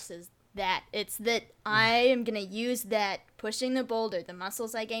solace is that it's that I am going to use that pushing the boulder, the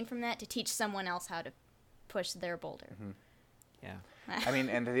muscles I gain from that, to teach someone else how to push their boulder. Mm-hmm. Yeah. I mean,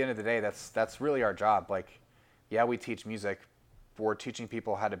 and at the end of the day, that's really our job. Like, yeah, we teach music, but we're teaching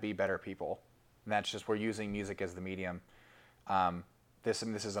people how to be better people. And that's just, we're using music as the medium. This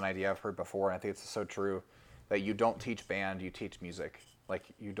is an idea I've heard before, and I think it's so true, that you don't teach band, you teach music. Like,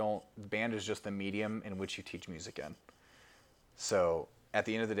 band is just the medium in which you teach music in. So at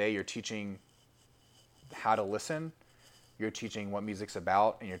the end of the day, you're teaching how to listen, you're teaching what music's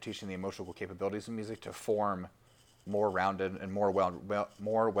about, and you're teaching the emotional capabilities of music to form more rounded and more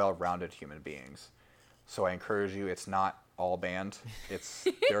well-rounded human beings. So I encourage you, it's not all band.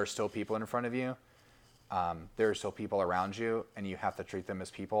 There are still people in front of you. There are still people around you, and you have to treat them as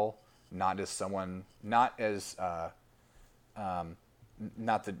people, no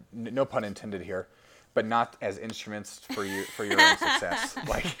pun intended here, but not as instruments for your own success.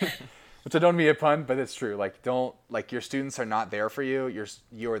 Like, which I don't mean a pun, but it's true. Like, your students are not there for you.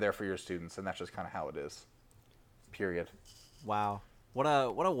 You are there for your students, and that's just kind of how it is. Period. Wow. What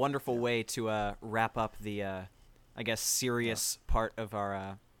a wonderful way to wrap up the I guess serious part of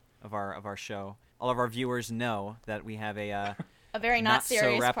our show. All of our viewers know that we have a very not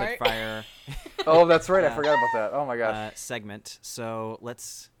serious so rapid part. fire Oh, that's right. I forgot about that. Oh my gosh. segment. So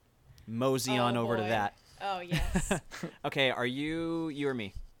let's mosey on over to boy. that. Oh, yes. Okay, are you or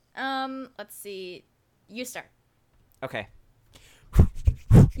me? Let's see. You start. Okay.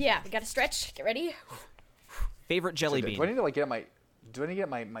 Yeah, we got to stretch. Get ready. Favorite jelly Do bean. I need to get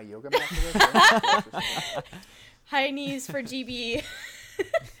my yoga mat for this? High knees for GB.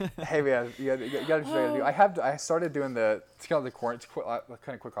 Hey man, you gotta do. I started doing it's kind of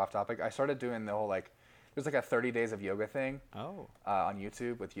kind of quick off topic. I started doing the whole there's like a 30 days of yoga thing. Oh. On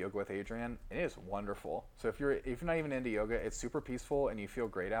YouTube with Yoga with Adrian. It is wonderful. So if you're not even into yoga, it's super peaceful and you feel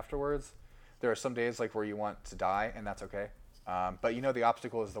great afterwards. There are some days where you want to die, and that's okay. But the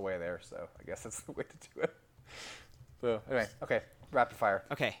obstacle is the way there, so I guess that's the way to do it. So anyway, okay, rapid fire.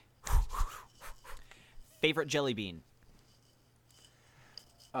 Okay. Favorite jelly bean.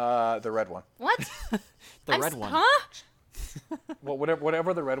 The red one. What? The red one. Huh? Well,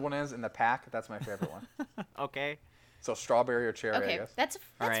 whatever the red one is in the pack, that's my favorite one. Okay. So strawberry or cherry, I Okay, guess. that's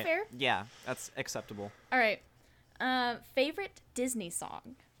All right. fair. Yeah, that's acceptable. All right. Favorite Disney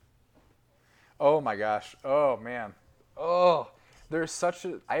song? Oh my gosh. Oh man. Oh, I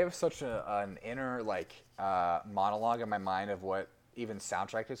have such an inner monologue in my mind of what even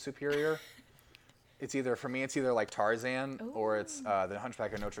soundtrack is superior. It's either like Tarzan or it's the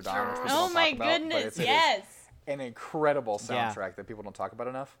Hunchback of Notre Dame. Which people Oh don't my talk about, but goodness, it is yes. an incredible Yeah. soundtrack that people don't talk about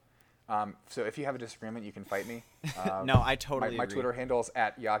enough. So if you have a disagreement, you can fight me. No, I totally my agree. Twitter handle is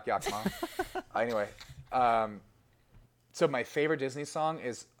 @YakYakMom. Anyway, so my favorite Disney song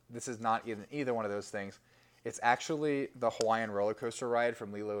is, this is not either one of those things. It's actually the Hawaiian roller coaster ride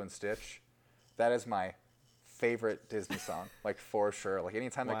from Lilo and Stitch. That is my favorite Disney song, like for sure. Like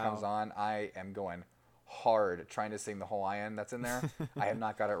anytime that comes Wow. on, I am going hard trying to sing the Hawaiian that's in there. I have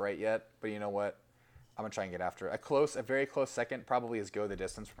not got it right yet, but you know what? I'm gonna try and get after it. A very close second probably is "Go the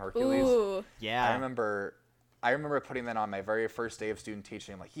Distance" from Hercules. Ooh. Yeah. I remember putting that on my very first day of student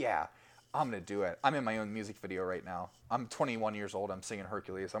teaching. I'm like, yeah, I'm gonna do it. I'm in my own music video right now. I'm 21 years old. I'm singing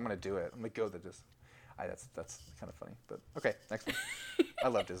Hercules. I'm gonna do it. I'm gonna go the distance. That's kind of funny, but okay, next one. I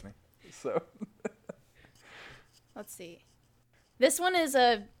love Disney, so. Let's see. This one is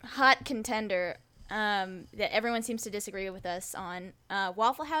a hot contender that everyone seems to disagree with us on.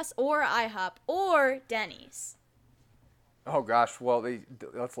 Waffle House or IHOP or Denny's. Oh gosh, well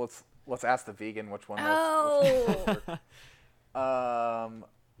let's ask the vegan which one. Oh.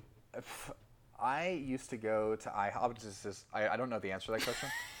 I used to go to IHOP. I don't know the answer to that question.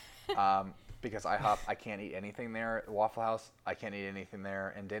 Because IHOP, I can't eat anything there. Waffle House, I can't eat anything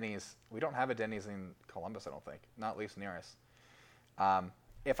there. And Denny's, we don't have a Denny's in Columbus, I don't think. Not at least near us.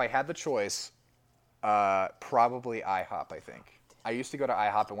 If I had the choice, probably IHOP, I think. I used to go to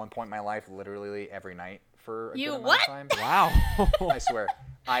IHOP at one point in my life, literally every night for a You good amount what? of time. Wow. I swear.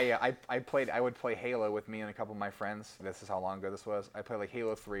 I would play Halo with me and a couple of my friends. This is how long ago this was. I played like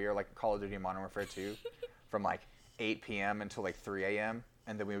Halo 3 or like Call of Duty Modern Warfare 2 from like 8 p.m. until like 3 a.m.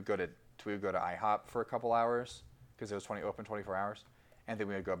 And then we would go to IHOP for a couple hours because it was open 24 hours. And then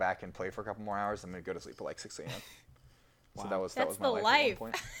we would go back and play for a couple more hours, and we'd go to sleep at like 6 a.m. So Wow. that was That's my the life, life. at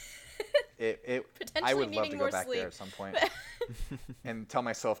one point. I Potentially would love needing to more go back sleep. there at some point and tell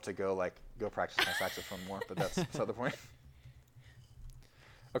myself to go practice my saxophone more, but that's beside the point.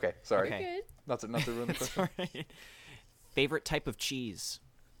 Okay, sorry. Okay. Good. Not to ruin the It's question. all right. Favorite type of cheese?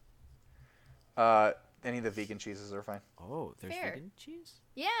 Any of the vegan cheeses are fine. Oh, there's Fair. vegan cheese?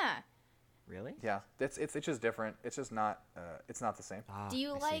 Yeah. Really? Yeah, it's just different. It's just not it's not the same. Ah, Do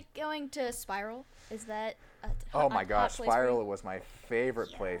you I see. like going to Spiral? Is that a Oh hot my gosh, place for you? Spiral was my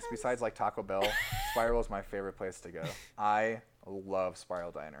favorite place. Besides like Taco Bell, Spiral is my favorite place to go. I love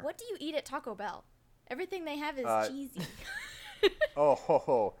Spiral Diner. What do you eat at Taco Bell? Everything they have is cheesy. Oh, ho,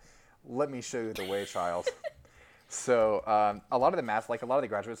 ho. Let me show you the way, child. So a lot of the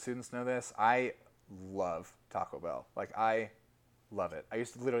graduate students know this. I love Taco Bell. Like I love it. I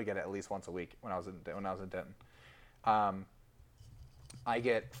used to literally get it at least once a week when I was in Denton. I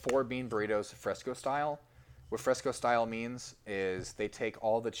get 4 bean burritos fresco style. What fresco style means is they take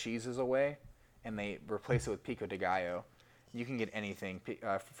all the cheeses away and they replace it with pico de gallo. You can get anything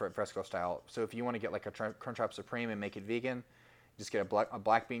for fresco style. So if you want to get like a Crunchwrap Supreme and make it vegan, just get a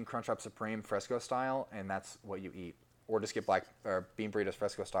black bean Crunchwrap Supreme fresco style, and that's what you eat. Or just get bean burritos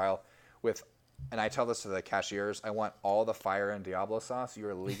fresco style with. And I tell this to the cashiers, I want all the fire and Diablo sauce you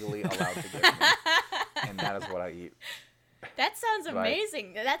are legally allowed to give me. And that is what I eat. That sounds Right.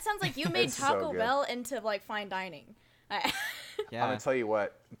 amazing. That sounds like you made It's so Taco good. Bell into like fine dining. Yeah. I'm going to tell you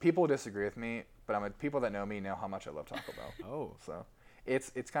what, people disagree with me, but people that know me know how much I love Taco Bell. Oh. So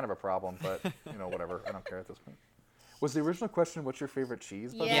it's kind of a problem, but whatever. I don't care at this point. Was the original question, what's your favorite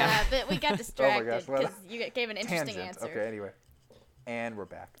cheese? by the way? Yeah, but we got distracted gosh, because well, you gave an interesting Tangent. answer. Okay, anyway. And we're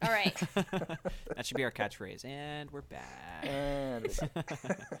back. All right. That should be our catchphrase. And we're back. And we're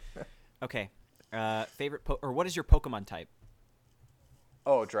back. Okay. Favorite or what is your Pokemon type?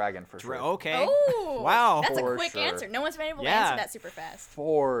 Oh, dragon for sure. Okay. Oh, Wow. That's For a quick sure. answer. No one's been able to Yeah. answer that super fast.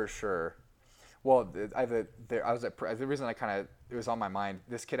 For sure. Well, the reason it was on my mind.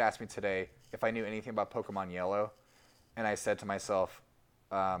 This kid asked me today if I knew anything about Pokemon Yellow, and I said to myself,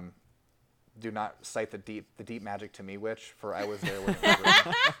 "Do not cite the deep magic to me, witch, for I was there when it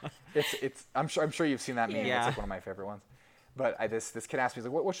was written." I'm sure you've seen that meme. Yeah. It's like one of my favorite ones. But this kid asked me,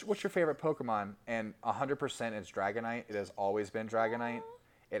 he's like, what's your favorite Pokemon? And 100% it's Dragonite. It has always been Dragonite.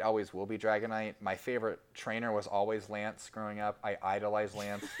 It always will be Dragonite. My favorite trainer was always Lance growing up. I idolized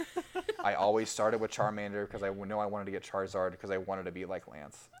Lance. I always started with Charmander because I know I wanted to get Charizard because I wanted to be like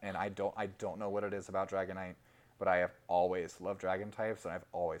Lance. And I don't know what it is about Dragonite, but I have always loved Dragon types, and I've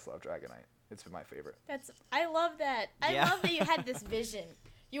always loved Dragonite. It's been my favorite. I love that. I Yeah. love that you had this vision.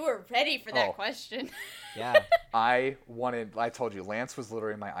 You were ready for that Oh. question. Yeah. I told you, Lance was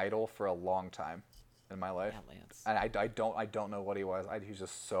literally my idol for a long time in my life. Yeah, Lance. And I don't know what he was. He's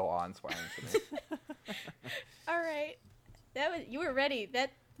just so awe-inspiring to me. All right. You were ready.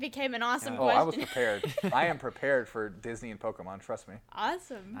 That became an awesome Yeah. Oh, question. I was prepared. I am prepared for Disney and Pokemon. Trust me.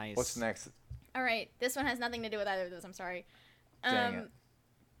 Awesome. Nice. What's next? All right. This one has nothing to do with either of those. I'm sorry. Dang it.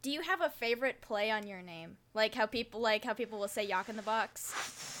 Do you have a favorite play on your name? Like how people will say Yak in the Box?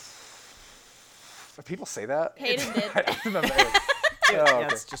 People say that? Hayden did. I don't remember. Yeah, Oh,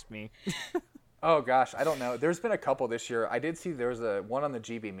 okay. it's just me. Oh gosh, I don't know. There's been a couple this year. I did see there was a one on the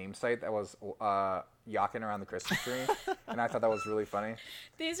GB meme site that was yakking around the Christmas tree, and I thought that was really funny.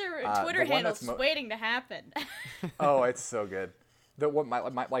 These are the Twitter one handles that's waiting to happen. Oh, it's so good. The one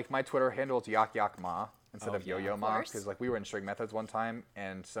my Twitter handle is Yak Yak Ma instead of yeah, Yo Yo of Ma course. because like we were in string methods one time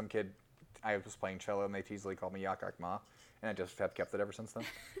and some kid I was playing cello and they teasily called me Yak Yak Ma and I just have kept it ever since then.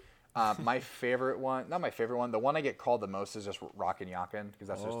 My favorite one, not my favorite one, the one I get called the most is just Rockin' Yakin because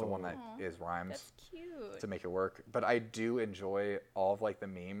that's just the one that is rhymes That's cute. to make it work. But I do enjoy all of like the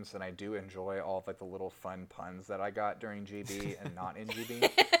memes and I do enjoy all of like the little fun puns that I got during GB and not in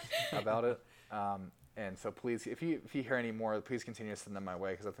GB about it. And so please, if you hear any more, please continue to send them my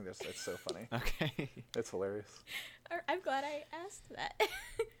way because I think it's so funny. Okay. It's hilarious. I'm glad I asked that.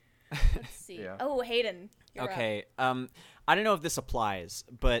 Let's see. Yeah. Oh, Hayden. You're up. Okay. I don't know if this applies,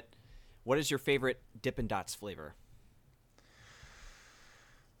 but what is your favorite Dippin' Dots flavor?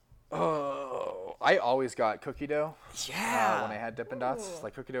 Oh, I always got cookie dough. Yeah. When I had Dippin' Dots,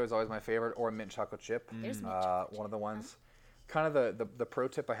 like cookie dough is always my favorite, or mint chocolate chip. There's mint chocolate One of the ones. Kind of the pro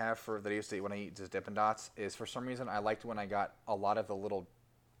tip I have for that I used to eat when I eat just Dippin' Dots is for some reason I liked when I got a lot of the little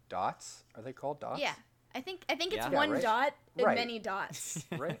dots. Are they called dots? Yeah. I think it's Yeah. Yeah, one right? dot and Right. many dots.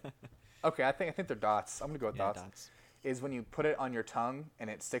 Right. Okay, I think they're dots. I'm gonna go with Yeah, dots. dots. Is when you put it on your tongue and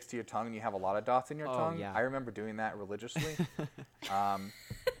it sticks to your tongue and you have a lot of dots in your Oh, tongue. yeah. I remember doing that religiously.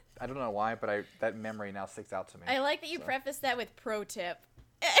 I don't know why, but that memory now sticks out to me. I like that you preface that with pro tip.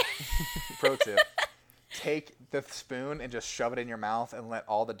 Pro tip. Take the spoon and just shove it in your mouth and let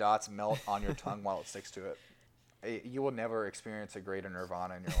all the dots melt on your tongue while it sticks to it. You will never experience a greater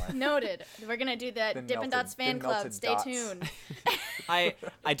nirvana in your life. Noted. We're gonna do that Then Dippin' melted- Dots fan then club. melted Stay dots. tuned. I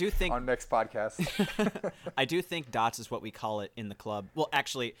do think On next podcast. I do think dots is what we call it in the club. Well,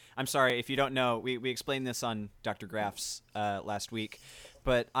 actually, I'm sorry if you don't know. We explained this on Dr. Graff's last week,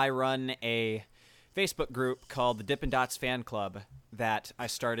 but I run a Facebook group called the Dippin' Dots Fan Club that I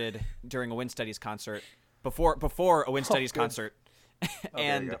started during a Wind Studies concert before a Wind Studies good. concert, Oh, there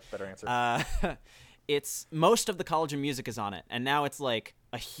you and go. Better answer. it's most of the College of Music is on it, and now it's like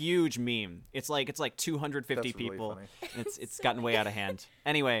a huge meme. It's like 250 That's really people. funny. And it's gotten way out of hand.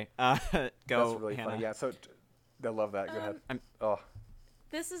 Anyway, go. That's really Hannah. funny. Yeah, so I love that. Go ahead. Oh,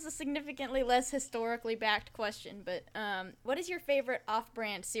 This is a significantly less historically backed question, but what is your favorite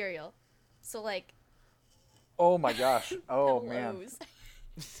off-brand cereal? So like oh my gosh. Oh man. Lowe's.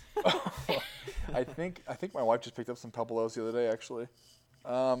 I think my wife just picked up some Pepelos the other day actually.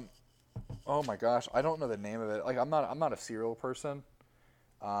 Oh my gosh, I don't know the name of it. Like I'm not a cereal person.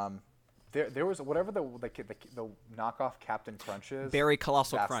 There was whatever the knockoff Captain Crunch is. Berry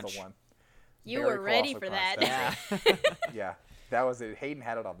Colossal that's Crunch. the one. You Berry were ready Colossal for Crunch, that. that's it. Yeah, that was it. Hayden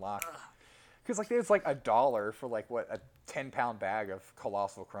had it on lock. Because like there's like $1 for like what a 10-pound bag of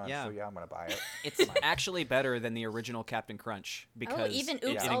Colossal Crunch. Yeah. So yeah, I'm gonna buy it. It's actually better than the original Captain Crunch because even it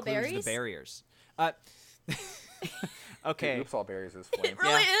Oops All includes Berries? the barriers. Dude, Okay. Oops All Berries is flame. It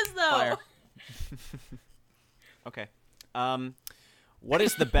really Yeah. is though. Fire. Okay. What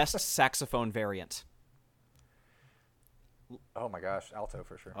is the best saxophone variant? Oh my gosh, alto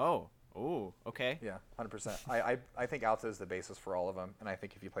for sure. Oh. Ooh. Okay. Yeah, 100%. I think alto is the basis for all of them, and I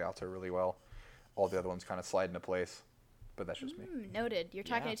think if you play alto really well, all the other ones kind of slide into place. But that's just me. Noted. You're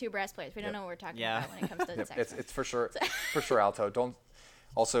talking Yeah. to two brass players. We don't Yep. know what we're talking Yeah. about when it comes to Yep, saxophone. it's for sure alto. Don't.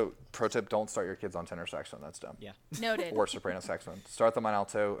 Also, pro tip: don't start your kids on tenor saxophone. That's dumb. Yeah. Noted. Or soprano saxophone. Start them on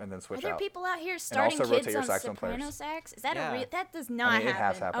alto and then Are switch there out. people out here starting also rotate kids your on saxophone soprano players. sax? Is that Yeah. a real? That does not mean, it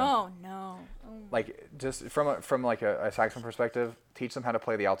has happen. happened. Oh no. Oh. Like just from like a saxophone perspective, teach them how to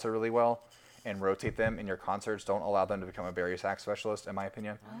play the alto really well, and rotate them in your concerts. Don't allow them to become a barry sax specialist, in my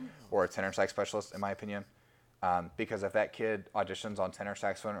opinion, or a tenor sax specialist, in my opinion. Because if that kid auditions on tenor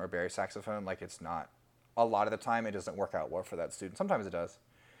saxophone or barry saxophone, like it's not, a lot of the time it doesn't work out well for that student. Sometimes it does.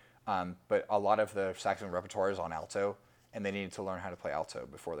 But a lot of the saxophone repertoire is on alto, and they need to learn how to play alto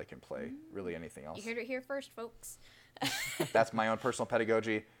before they can play really anything else. You heard it here first, folks. That's my own personal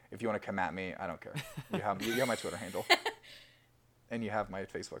pedagogy. If you want to come at me, I don't care. You have my Twitter handle, and you have my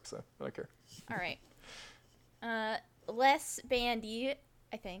Facebook, so I don't care. All right. Less bandy,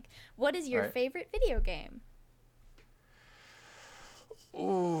 I think. What is your Right. favorite video game? Ooh.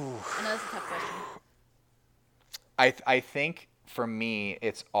 I know that's a tough question. I think for me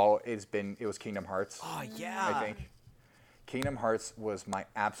it was Kingdom Hearts. Oh yeah. I think Kingdom Hearts was my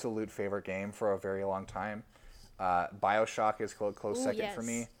absolute favorite game for a very long time. BioShock is close Ooh, second for yes.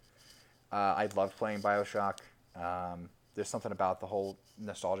 me. I loved playing BioShock. There's something about the whole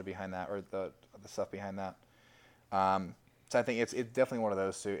nostalgia behind that, or the stuff behind that. So I think it's definitely one of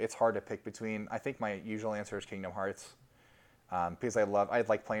those two. It's hard to pick between. I think my usual answer is Kingdom Hearts. because I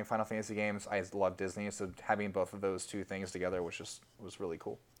like playing Final Fantasy games. I love Disney, so having both of those two things together was really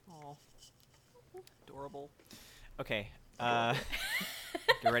cool. Oh, adorable. Okay, get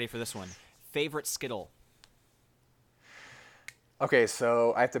ready for this one. Favorite Skittle? Okay,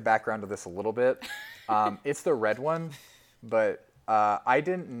 so I have to background to this a little bit. It's the red one, but I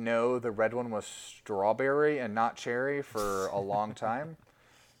didn't know the red one was strawberry and not cherry for a long time.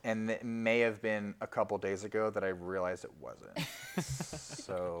 And it may have been a couple days ago that I realized it wasn't.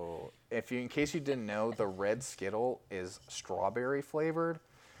 So, in case you didn't know, the red Skittle is strawberry flavored,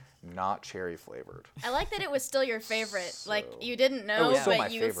 not cherry flavored. I like that it was still your favorite. Like, So- you didn't It know, was still my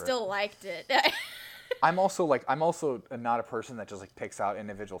but you favorite. still liked it. I'm also not a person that just like picks out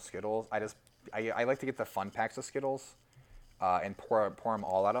individual Skittles. I like to get the fun packs of Skittles, and pour them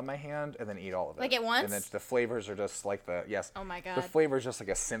all out on my hand and then eat all of it. Like at once? And then the flavors are just like Oh my God. The flavor is just like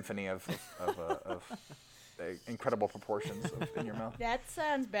a symphony of incredible proportions in your mouth. That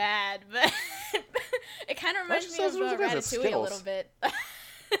sounds bad, but it kind of reminds me of sounds what it is, it's Ratatouille a Skittles. little bit.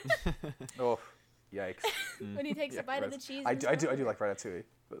 Oh, yikes! When he takes a bite of the cheese. I in his do mouth. like Ratatouille,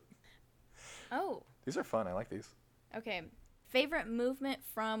 but Oh, these are fun. I like these. okay. Favorite movement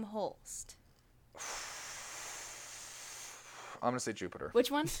from Holst? I'm gonna say Jupiter. Which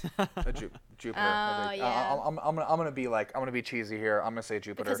one? Jupiter. Oh, I think. yeah. I'm gonna be cheesy here. I'm gonna say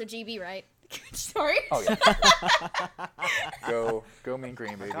Jupiter. Because of GB, right? Sorry. Oh yeah. go Mean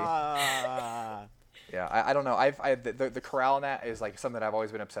Green, baby. Ah. Yeah, I don't know. The chorale in that is like something that I've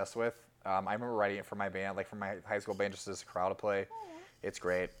always been obsessed with. I remember writing it for my band, like for my high school band, just as a chorale to play. It's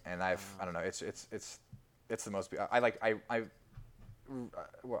great, and I don't know. It's the most.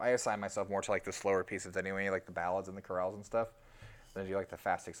 I assign myself more to like the slower pieces anyway, like the ballads and the chorales and stuff, than I do like the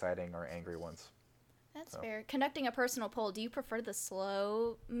fast, exciting or angry ones. That's fair. Conducting a personal poll, do you prefer the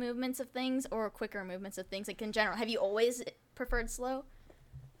slow movements of things or quicker movements of things? Like in general, have you always preferred slower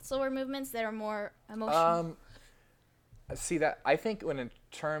movements that are more emotional? See that I think when in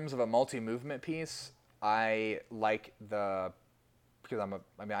terms of a multi-movement piece, I like because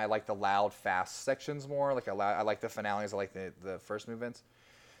I like the loud, fast sections more. I like the finales. I like the first movements.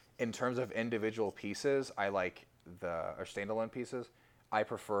 In terms of individual pieces, I like or standalone pieces. I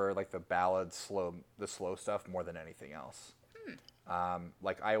prefer like the ballad, the slow stuff more than anything else.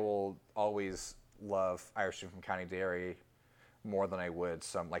 Like I will always love Irish Stream from County Derry more than I would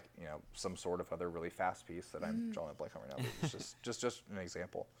some sort of other really fast piece that I'm drawing a blank on right now. But it's just an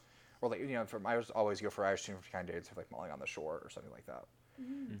example. Or like I just always go for Irish Stream from County Derry, like Mulling on the Shore or something like that.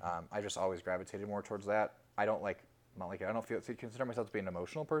 I just always gravitated more towards that. I don't consider myself to be an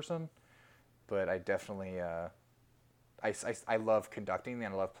emotional person, but I definitely I love conducting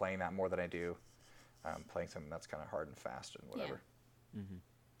and I love playing that more than I do playing something that's kind of hard and fast and whatever.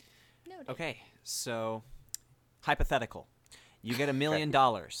 Noted. Okay, so hypothetical. You get $1 million,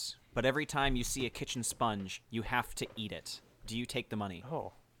 but every time you see a kitchen sponge, you have to eat it. Do you take the money?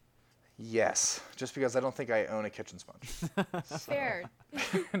 Oh. Yes, just because I don't think I own a kitchen sponge. Fair.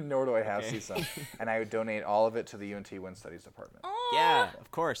 Nor do I have CSUN. And I would donate all of it to the UNT Wind Studies Department. Aw. Yeah,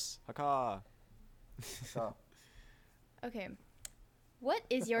 of course. Haka. So, Okay. What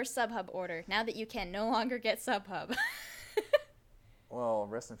is your SubHub order now that you can no longer get SubHub? well,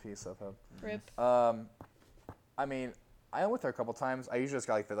 rest in peace, SubHub. Rip. I mean, I went there a couple times. I usually just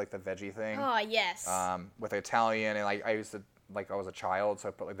got like the veggie thing. Oh, yes. With Italian, and I used to I was a child, so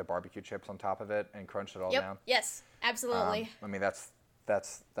I put like the barbecue chips on top of it and crunched it all Yep. down. Yes. Absolutely. I mean that's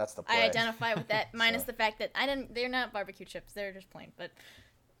the play. I identify with that, minus So. the fact that they're not barbecue chips, they're just plain, but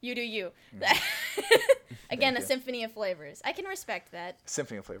you do you. Again, Thank a you. symphony of flavors. I can respect that.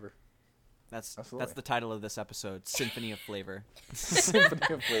 Symphony of flavor. That's Absolutely. the title of this episode, Symphony of Flavor.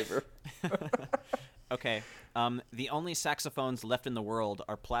 Symphony of flavor. Okay. The only saxophones left in the world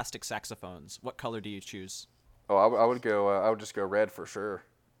are plastic saxophones. What color do you choose? Oh, I would just go red for sure.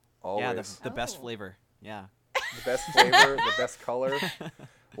 Always. Yeah, the best Oh. flavor. Yeah. The best flavor, the best color.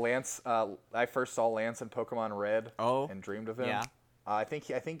 Lance, I first saw Lance in Pokemon Red. Oh, And dreamed of him. yeah. I think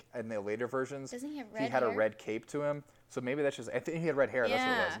in the later versions, Doesn't he have he red had a hair? red cape to him. So maybe that's just. I think he had red hair. Yeah.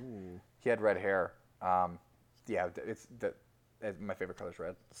 That's what it was. He had red hair. Yeah, my favorite color is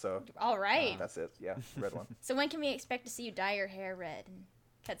red. So All right. that's it. Yeah, red one. So when can we expect to see you dye your hair red and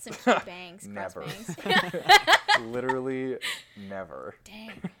cut some cute bangs, cross Never. bangs? Literally never.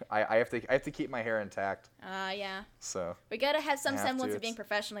 Dang. I have to keep my hair intact. Yeah. So We gotta have some I have semblance to, of being it's-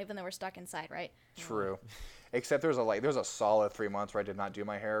 professional, even though we're stuck inside, right? true. Except there's a solid 3 months where I did not do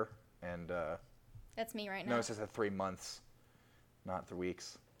my hair, and That's me right now. no, it's just 3 months, not 3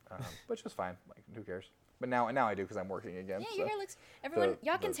 weeks, which is fine. Like who cares? But now I do because I'm working again. Yeah, so. your hair looks. Everyone, the-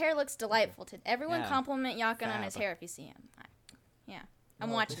 Yakin's hair looks delightful. Everyone Yeah. compliment Yakin on his Fab. hair if you see him. Yeah, I'm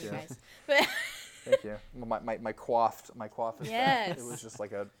Oh, watching thank you you. guys. But Thank you. My coif is Yes. it was just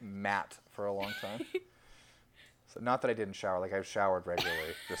like a mat for a long time. So not that I didn't shower, like I've showered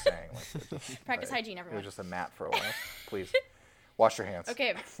regularly. Just saying, like practice right. hygiene, It everyone. was just a mat for a while. Please wash your hands.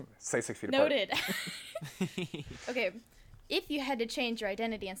 Okay, Stay 6 feet apart. noted. Okay, if you had to change your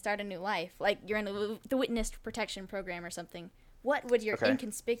identity and start a new life, like you're in the witness protection program or something, what would your Okay.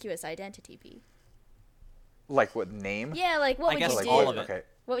 inconspicuous identity be? Like what name? Yeah, like what I would guess you like do? all of it. Okay.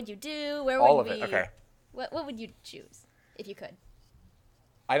 What would you do? Where All would of you it. be? Okay. What would you choose if you could?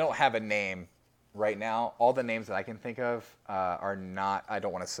 I don't have a name right now. All the names that I can think of are not. I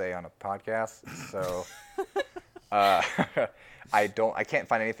don't want to say on a podcast. So I can't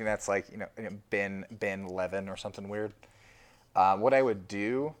find anything that's like Ben Levin or something weird. What I would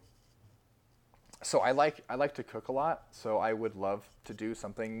do. So I like to cook a lot. So I would love to do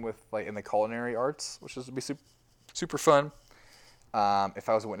something with like in the culinary arts, which would be super fun. If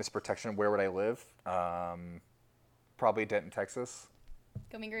I was a witness protection, where would I live? Probably Denton, Texas.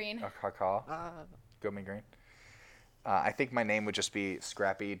 Going green. Caw. Go Me Green. I think my name would just be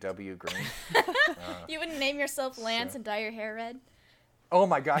Scrappy W. Green. You wouldn't name yourself Lance and dye your hair red? Oh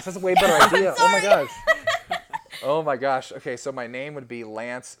my gosh, that's a way better idea. Oh my gosh. Oh my gosh. Okay, so my name would be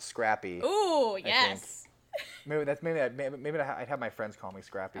Lance Scrappy. Ooh, yes. Maybe I'd have my friends call me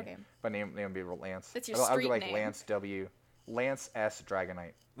Scrappy. Okay. My name would be Lance. That's your I'd be street like name. Lance S.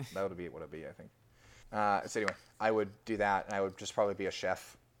 Dragonite. That would be what it'd be, I think. So anyway, I would do that, and I would just probably be a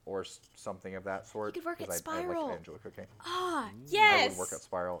chef or something of that sort. You could work at 'cause Spiral. I enjoy cooking. Ah, I yes. would work at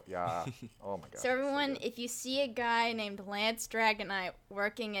Spiral. Yeah. Oh my god. So everyone, good. if you see a guy named Lance Dragonite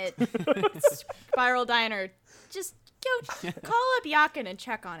working at Spiral Diner, just go call up Yakin and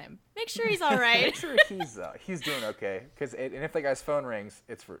check on him. Make sure he's all right. Make sure he's doing okay. And if the guy's phone rings,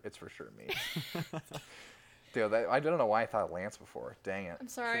 it's for sure me. Dude, I don't know why I thought Lance before. Dang it. I'm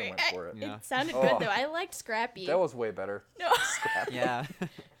sorry. Should've went for it. Yeah. It sounded Oh. good though. I liked Scrappy. That was way better. No. Yeah.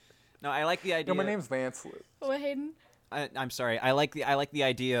 No, I like the idea. No, my name's Lance. What, Hayden? I'm sorry. I like the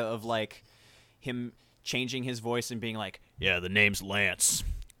idea of like him changing his voice and being like, "Yeah, the name's Lance.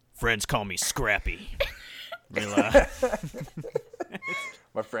 Friends call me Scrappy."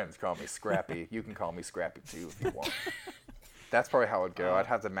 My friends call me Scrappy. You can call me Scrappy too if you want. That's probably how it'd go. I'd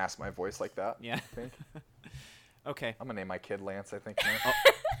have to mask my voice like that. Yeah. I think. Okay. I'm gonna name my kid Lance. I think. Now.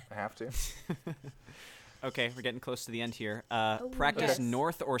 I have to. Okay, we're getting close to the end here. Practice yes.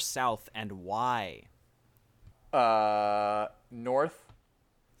 north or south, and why? North,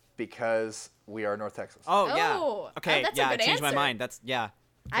 because we are North Texas. Oh yeah. Oh, Okay. that's a yeah, I good changed my answer. mind. That's yeah.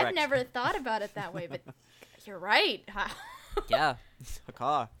 I've correct. never thought about it that way, but you're right. Yeah.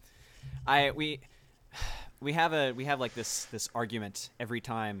 Haka. We have like this argument every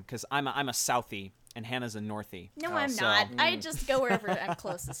time because I'm a Southie and Hannah's a Northie. No, I'm so- not. I just go wherever I'm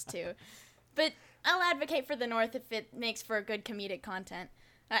closest to. But I'll advocate for the North if it makes for good comedic content.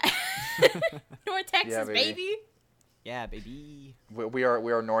 North Texas, Yeah, baby. baby. Yeah, baby. We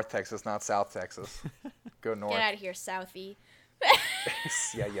are North Texas, not South Texas. Go north. Get out of here, Southie.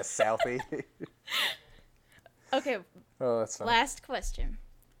 Yeah, Southie. Okay, Oh, that's funny. last question.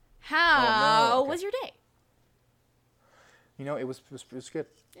 How okay. was your day? You know, it was good.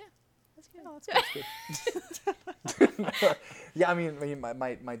 Yeah, that's good. Yeah, I mean,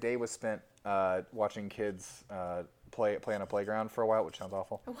 my day was spent watching kids play on a playground for a while, which sounds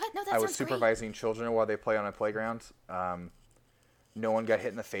awful. What? No, that I was sounds great. supervising children while they play on a playground. No one got hit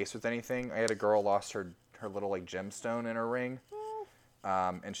in the face with anything. I had a girl lost her little like gemstone in her ring,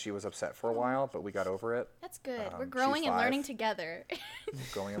 and she was upset for a while, but we got over it. That's good. We're she's growing and 5. learning together.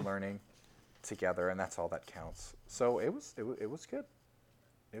 Going and learning together, and that's all that counts. So it was good. It was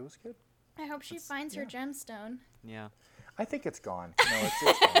good. I hope she finds her gemstone. Yeah. I think it's gone. No,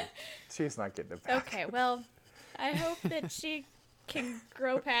 it's gone. She's not getting it back. Okay, well, I hope that she can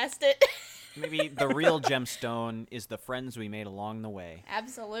grow past it. Maybe the real gemstone is the friends we made along the way.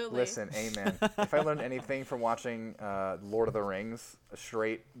 Absolutely. Listen, amen. If I learned anything from watching Lord of the Rings,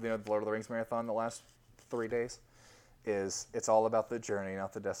 the Lord of the Rings marathon the last 3 days, is it's all about the journey,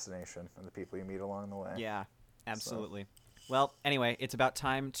 not the destination, and the people you meet along the way. Yeah, absolutely. Well, anyway, it's about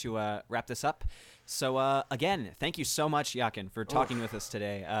time to wrap this up. So again, thank you so much, Yakin, for talking with us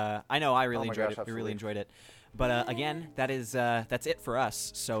today. I know I really Oh my enjoyed gosh, it. We really absolutely. enjoyed it. But again, that's it for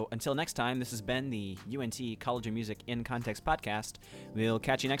us. So until next time, this has been the UNT College of Music in Context podcast. We'll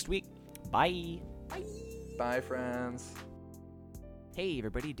catch you next week. Bye. Bye, friends. Hey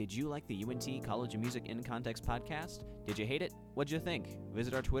everybody, did you like the UNT College of Music in Context podcast? Did you hate it? What'd you think?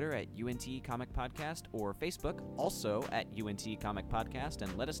 Visit our Twitter at UNT Comic Podcast or Facebook, also at UNT Comic Podcast,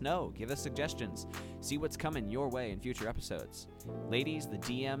 and let us know. Give us suggestions. See what's coming your way in future episodes. Ladies, the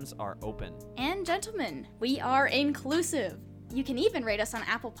DMs are open. And gentlemen, we are inclusive. You can even rate us on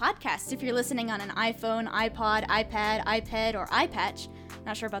Apple Podcasts if you're listening on an iPhone, iPod, iPad, iPad, or iPatch.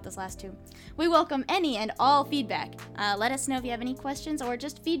 Not sure about this last two. We welcome any and all feedback. Let us know if you have any questions or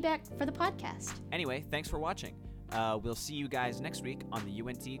just feedback for the podcast. Anyway, thanks for watching. We'll see you guys next week on the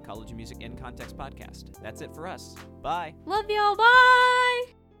UNT College of Music in Context podcast. That's it for us. Bye. Love y'all. Bye.